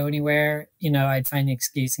going to go anywhere, you know, I'd find an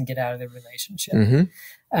excuse and get out of the relationship.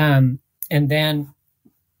 Mm-hmm. And then,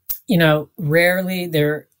 you know, rarely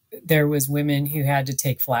there was women who had to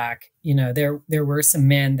take flack. You know, there were some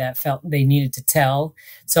men that felt they needed to tell.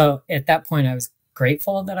 So at that point, I was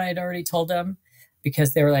grateful that I had already told them,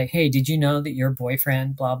 because they were like, hey, did you know that your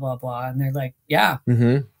boyfriend, blah, blah, blah. And they're like, yeah,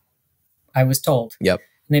 Mm-hmm. I was told. Yep.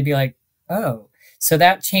 And they'd be like, oh. So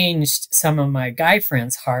that changed some of my guy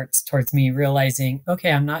friends' hearts towards me, realizing,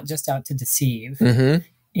 okay, I'm not just out to deceive. Mm-hmm.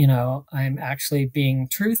 You know, I'm actually being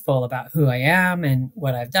truthful about who I am and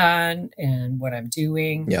what I've done and what I'm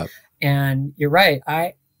doing. Yep. And you're right.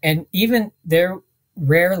 And even there,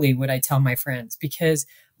 rarely would I tell my friends, because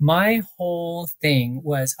my whole thing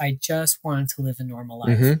was I just wanted to live a normal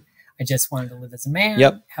life. Mm-hmm. I just wanted to live as a man,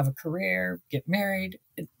 Yep. have a career, get married,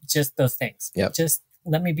 just those things. Yep. Just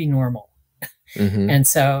let me be normal. Mm-hmm. And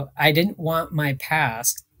so I didn't want my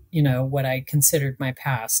past, you know, what I considered my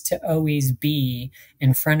past, to always be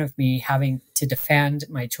in front of me having to defend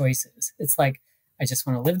my choices. It's like, I just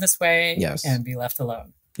want to live this way. Yes. And be left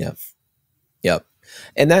alone. Yep. Yep.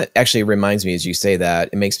 And that actually reminds me, as you say that,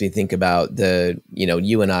 it makes me think about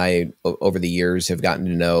you and I over the years have gotten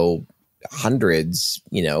to know hundreds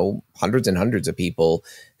and hundreds of people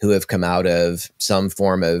who have come out of some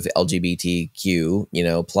form of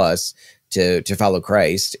LGBTQ, plus to follow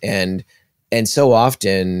Christ. And so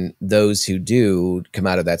often those who do come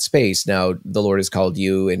out of that space, now the Lord has called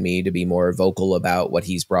you and me to be more vocal about what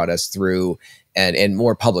he's brought us through, and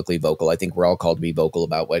more publicly vocal. I think we're all called to be vocal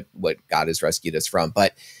about what God has rescued us from,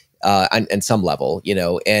 but on some level,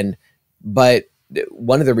 but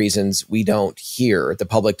one of the reasons we don't hear, the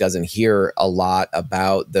public doesn't hear a lot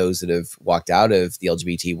about those that have walked out of the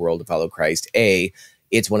LGBT world to follow Christ.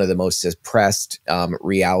 It's one of the most suppressed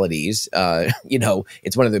realities.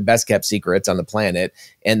 It's one of the best kept secrets on the planet,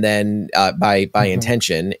 and then by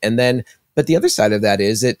intention. And then, but the other side of that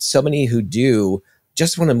is that so many who do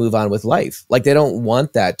just want to move on with life. Like, they don't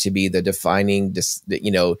want that to be the defining,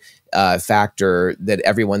 factor that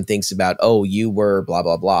everyone thinks about. Oh, you were blah,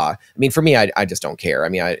 blah, blah. I mean, for me, I just don't care. I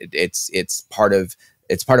mean, it's part of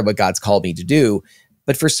what God's called me to do.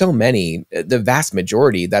 But for so many, the vast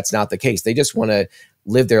majority, that's not the case. They just want to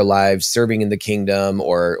live their lives serving in the kingdom,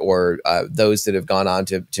 or those that have gone on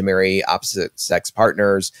to marry opposite sex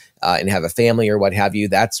partners and have a family or what have you.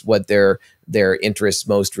 That's what their interests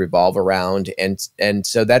most revolve around. And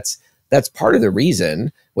so that's part of the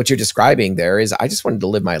reason what you're describing there is, I just wanted to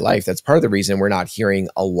live my life. That's part of the reason we're not hearing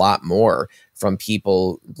a lot more from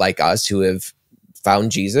people like us who have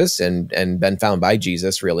found Jesus and been found by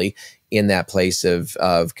Jesus, really, in that place of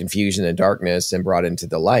confusion and darkness, and brought into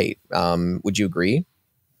the light. Would you agree?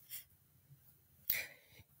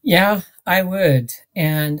 Yeah, I would.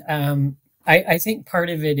 And I think part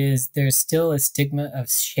of it is there's still a stigma of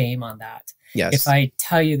shame on that. Yes. If I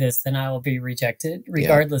tell you this, then I will be rejected,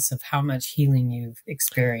 regardless of how much healing you've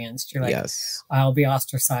experienced. You're like, yes. I'll be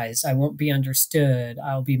ostracized. I won't be understood.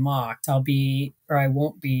 I'll be mocked. I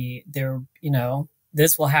won't be there.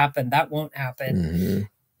 This will happen. That won't happen. Mm-hmm.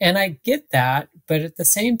 And I get that. But at the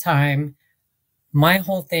same time, my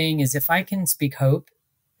whole thing is, if I can speak hope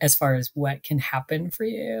as far as what can happen for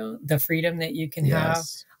you, the freedom that you can have,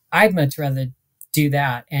 I'd much rather do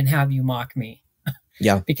that and have you mock me.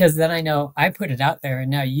 Yeah. Because then I know I put it out there, and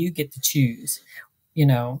now you get to choose,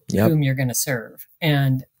 whom you're going to serve.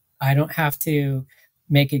 And I don't have to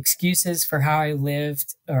make excuses for how I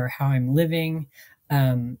lived or how I'm living.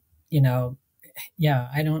 I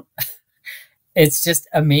don't. It's just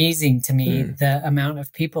amazing to me, the amount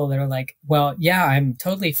of people that are like, well, yeah, I'm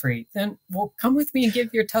totally free. Then, well, come with me and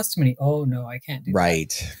give your testimony. Oh, no, I can't do that.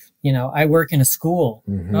 Right. I work in a school.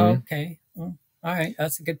 Mm-hmm. Oh, okay. Well, all right.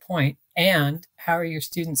 That's a good point. And how are your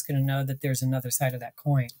students going to know that there's another side of that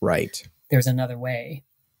coin? Right. There's another way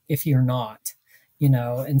if you're not,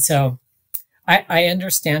 and so I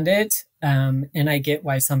understand it. And I get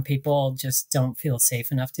why some people just don't feel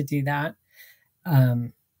safe enough to do that.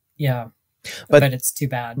 Yeah. But it's too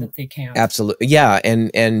bad that they can't. Absolutely. Yeah.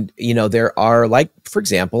 And there are, like, for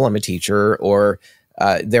example, I'm a teacher, or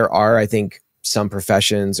there are, I think, some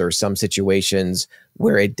professions or some situations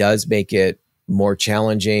where it does make it more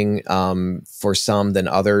challenging for some than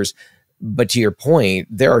others. But to your point,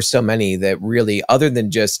 there are so many that really, other than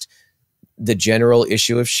just the general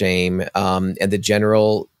issue of shame and the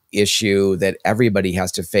general issue that everybody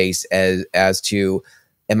has to face as to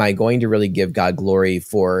am I going to really give God glory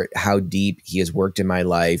for how deep he has worked in my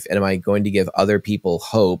life? And am I going to give other people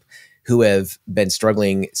hope who have been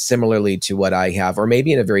struggling similarly to what I have, or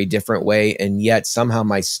maybe in a very different way, and yet somehow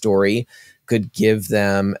my story could give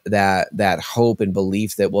them that hope and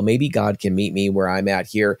belief that, well, maybe God can meet me where I'm at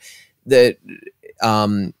here. That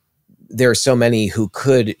there are so many who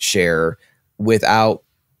could share without,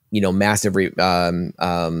 massive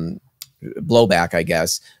blowback, I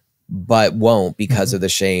guess, but won't because of the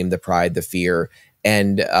shame, the pride, the fear.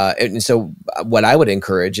 And so what I would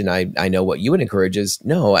encourage, and I know what you would encourage, is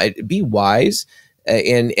be wise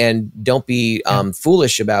and don't be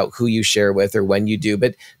foolish about who you share with or when you do,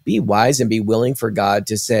 but be wise and be willing for God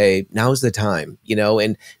to say, now's the time,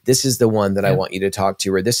 and this is the one that I want you to talk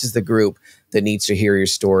to, or this is the group that needs to hear your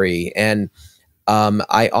story. And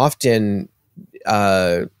I often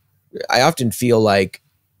feel like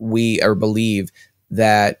believe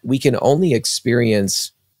that we can only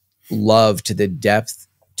experience love to the depth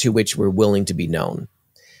to which we're willing to be known.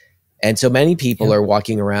 And so many people are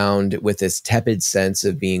walking around with this tepid sense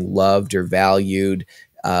of being loved or valued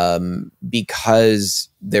because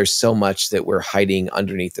there's so much that we're hiding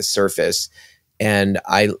underneath the surface. And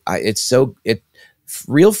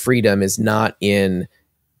real freedom is not in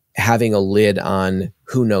having a lid on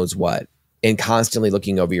who knows what and constantly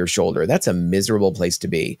looking over your shoulder. That's a miserable place to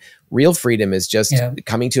be. Real freedom is just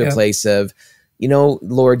coming to a place of,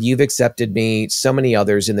 Lord, you've accepted me. So many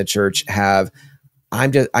others in the church have.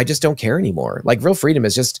 I just don't care anymore. Like, real freedom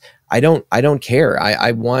is just, I don't care.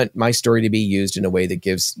 I want my story to be used in a way that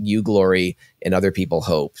gives you glory and other people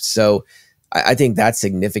hope. So I think that's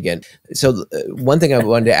significant. So one thing I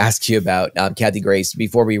wanted to ask you about, Kathy Grace,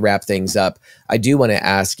 before we wrap things up, I do want to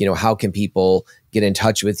ask, how can people get in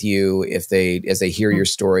touch with you as they hear your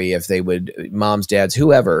story, if they would, moms, dads,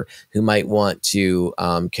 whoever, who might want to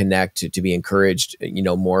connect to be encouraged,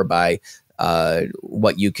 more by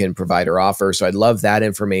what you can provide or offer. So I'd love that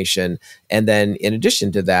information. And then in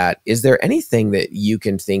addition to that, is there anything that you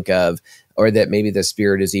can think of, or that maybe the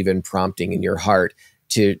Spirit is even prompting in your heart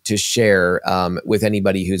to share with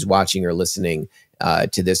anybody who's watching or listening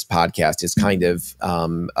to this podcast, is kind of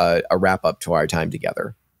a wrap up to our time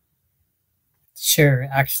together? Sure.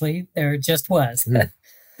 Actually, there just was.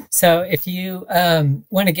 So if you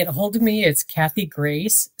want to get a hold of me, it's Kathy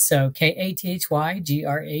Grace. So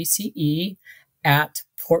KathyGrace at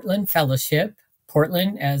Portland Fellowship,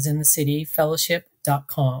 Portland as in the city,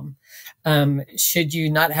 fellowship.com. Should you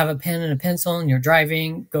not have a pen and a pencil and you're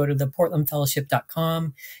driving, go to the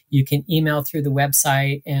portlandfellowship.com. You can email through the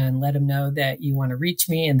website and let them know that you want to reach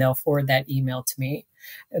me, and they'll forward that email to me.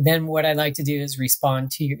 Then what I'd like to do is respond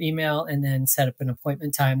to your email and then set up an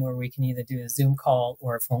appointment time where we can either do a Zoom call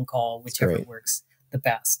or a phone call, whichever works the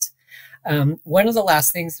best. One of the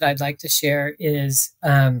last things that I'd like to share is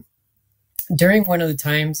during one of the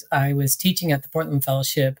times I was teaching at the Portland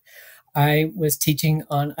Fellowship, I was teaching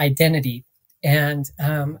on identity. And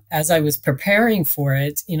as I was preparing for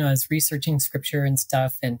it, I was researching scripture and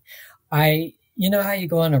stuff. And you know how you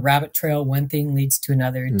go on a rabbit trail, one thing leads to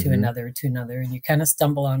another, to another, to another, and you kind of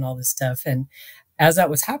stumble on all this stuff. And as that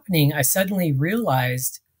was happening, I suddenly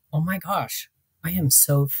realized, oh my gosh, I am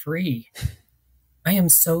so free. I am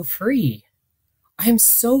so free. I am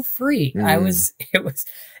so free.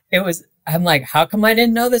 I'm like, how come I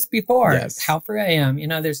didn't know this before? Yes. How free I am.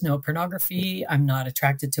 There's no pornography. I'm not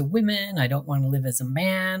attracted to women. I don't want to live as a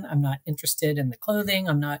man. I'm not interested in the clothing.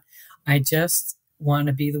 I just want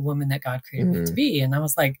to be the woman that God created me to be. And I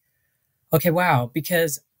was like, okay, wow.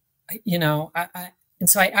 Because, and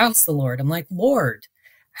so I asked the Lord, I'm like, Lord,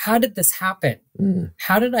 how did this happen?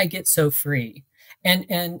 How did I get so free?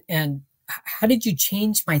 And how did you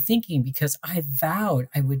change my thinking? Because I vowed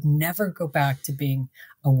I would never go back to being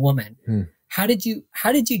a woman. How did you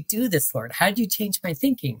do this, Lord? How did you change my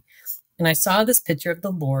thinking? And I saw this picture of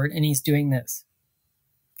the Lord, and he's doing this.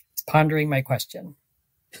 He's pondering my question.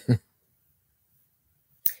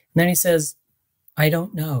 And then he says, I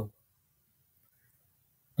don't know.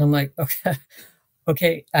 I'm like,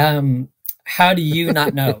 okay. How do you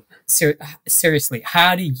not know? Seriously,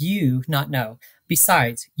 how do you not know?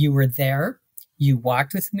 Besides, you were there, you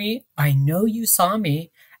walked with me, I know you saw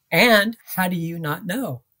me, and how do you not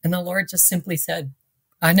know? And the Lord just simply said,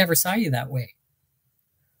 I never saw you that way.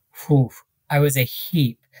 Whew, I was a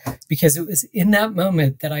heap, because it was in that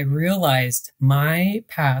moment that I realized my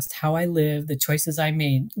past, how I lived, the choices I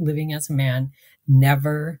made living as a man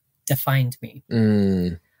never defined me.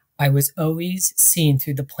 I was always seen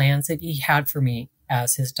through the plans that he had for me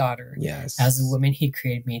as his daughter, as the woman he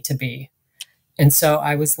created me to be. And so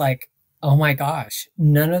I was like, oh my gosh,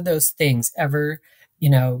 none of those things ever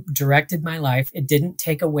directed my life. It didn't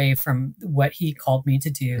take away from what he called me to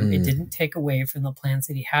do. It didn't take away from the plans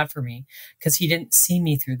that he had for me, because he didn't see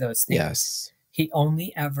me through those things. Yes. He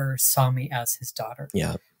only ever saw me as his daughter.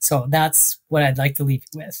 Yeah. So that's what I'd like to leave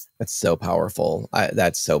you with. That's so powerful.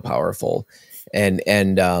 That's so powerful. And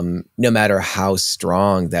no matter how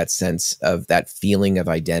strong that sense of that feeling of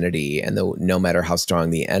identity, and no matter how strong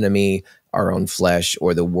the enemy, our own flesh,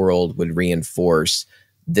 or the world would reinforce,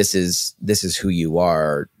 this is who you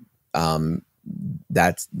are.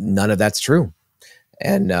 That's none of that's true.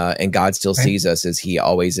 And God still sees us as he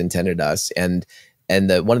always intended us. And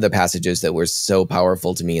one of the passages that was so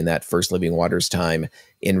powerful to me in that first Living Waters time,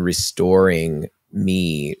 in restoring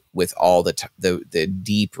me with all the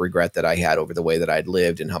deep regret that I had over the way that I'd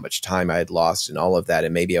lived and how much time I had lost and all of that,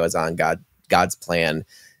 and maybe I was on God's plan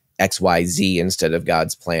XYZ instead of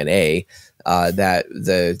God's plan A, that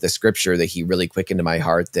the scripture that he really quickened to my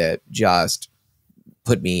heart, that just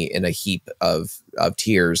put me in a heap of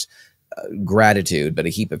tears, gratitude, but a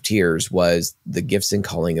heap of tears, was the gifts and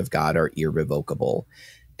calling of God are irrevocable.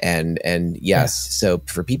 And yes, so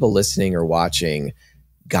for people listening or watching,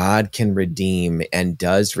 God can redeem and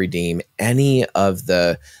does redeem any of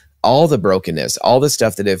all the brokenness, all the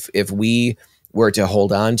stuff that if we were to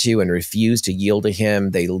hold on to and refuse to yield to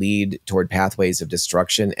him, they lead toward pathways of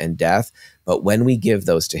destruction and death. But when we give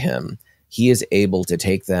those to him, he is able to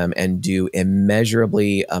take them and do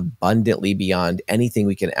immeasurably, abundantly beyond anything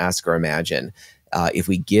we can ask or imagine. If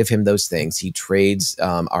we give him those things, he trades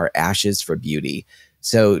our ashes for beauty.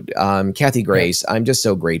 So, Kathy Grace, I'm just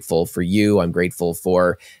so grateful for you. I'm grateful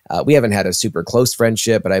for, we haven't had a super close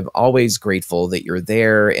friendship, but I'm always grateful that you're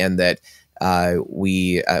there, and that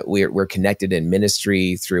we're connected in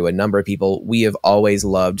ministry through a number of people. We have always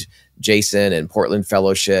loved Jason and Portland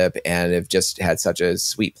Fellowship, and have just had such a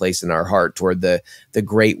sweet place in our heart toward the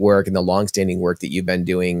great work and the longstanding work that you've been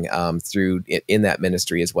doing through in that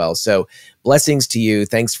ministry as well. So blessings to you.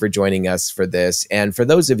 Thanks for joining us for this. And for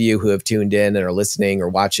those of you who have tuned in and are listening or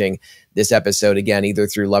watching this episode, again, either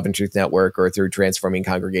through Love and Truth Network or through Transforming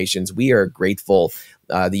Congregations, we are grateful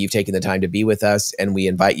that you've taken the time to be with us, and we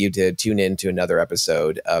invite you to tune in to another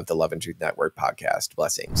episode of the Love and Truth Network podcast.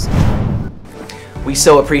 Blessings. We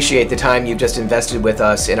so appreciate the time you've just invested with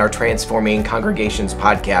us in our Transforming Congregations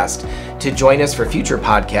podcast. To join us for future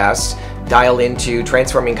podcasts, dial into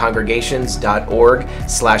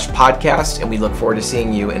transformingcongregations.org/podcast, and we look forward to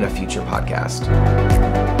seeing you in a future podcast.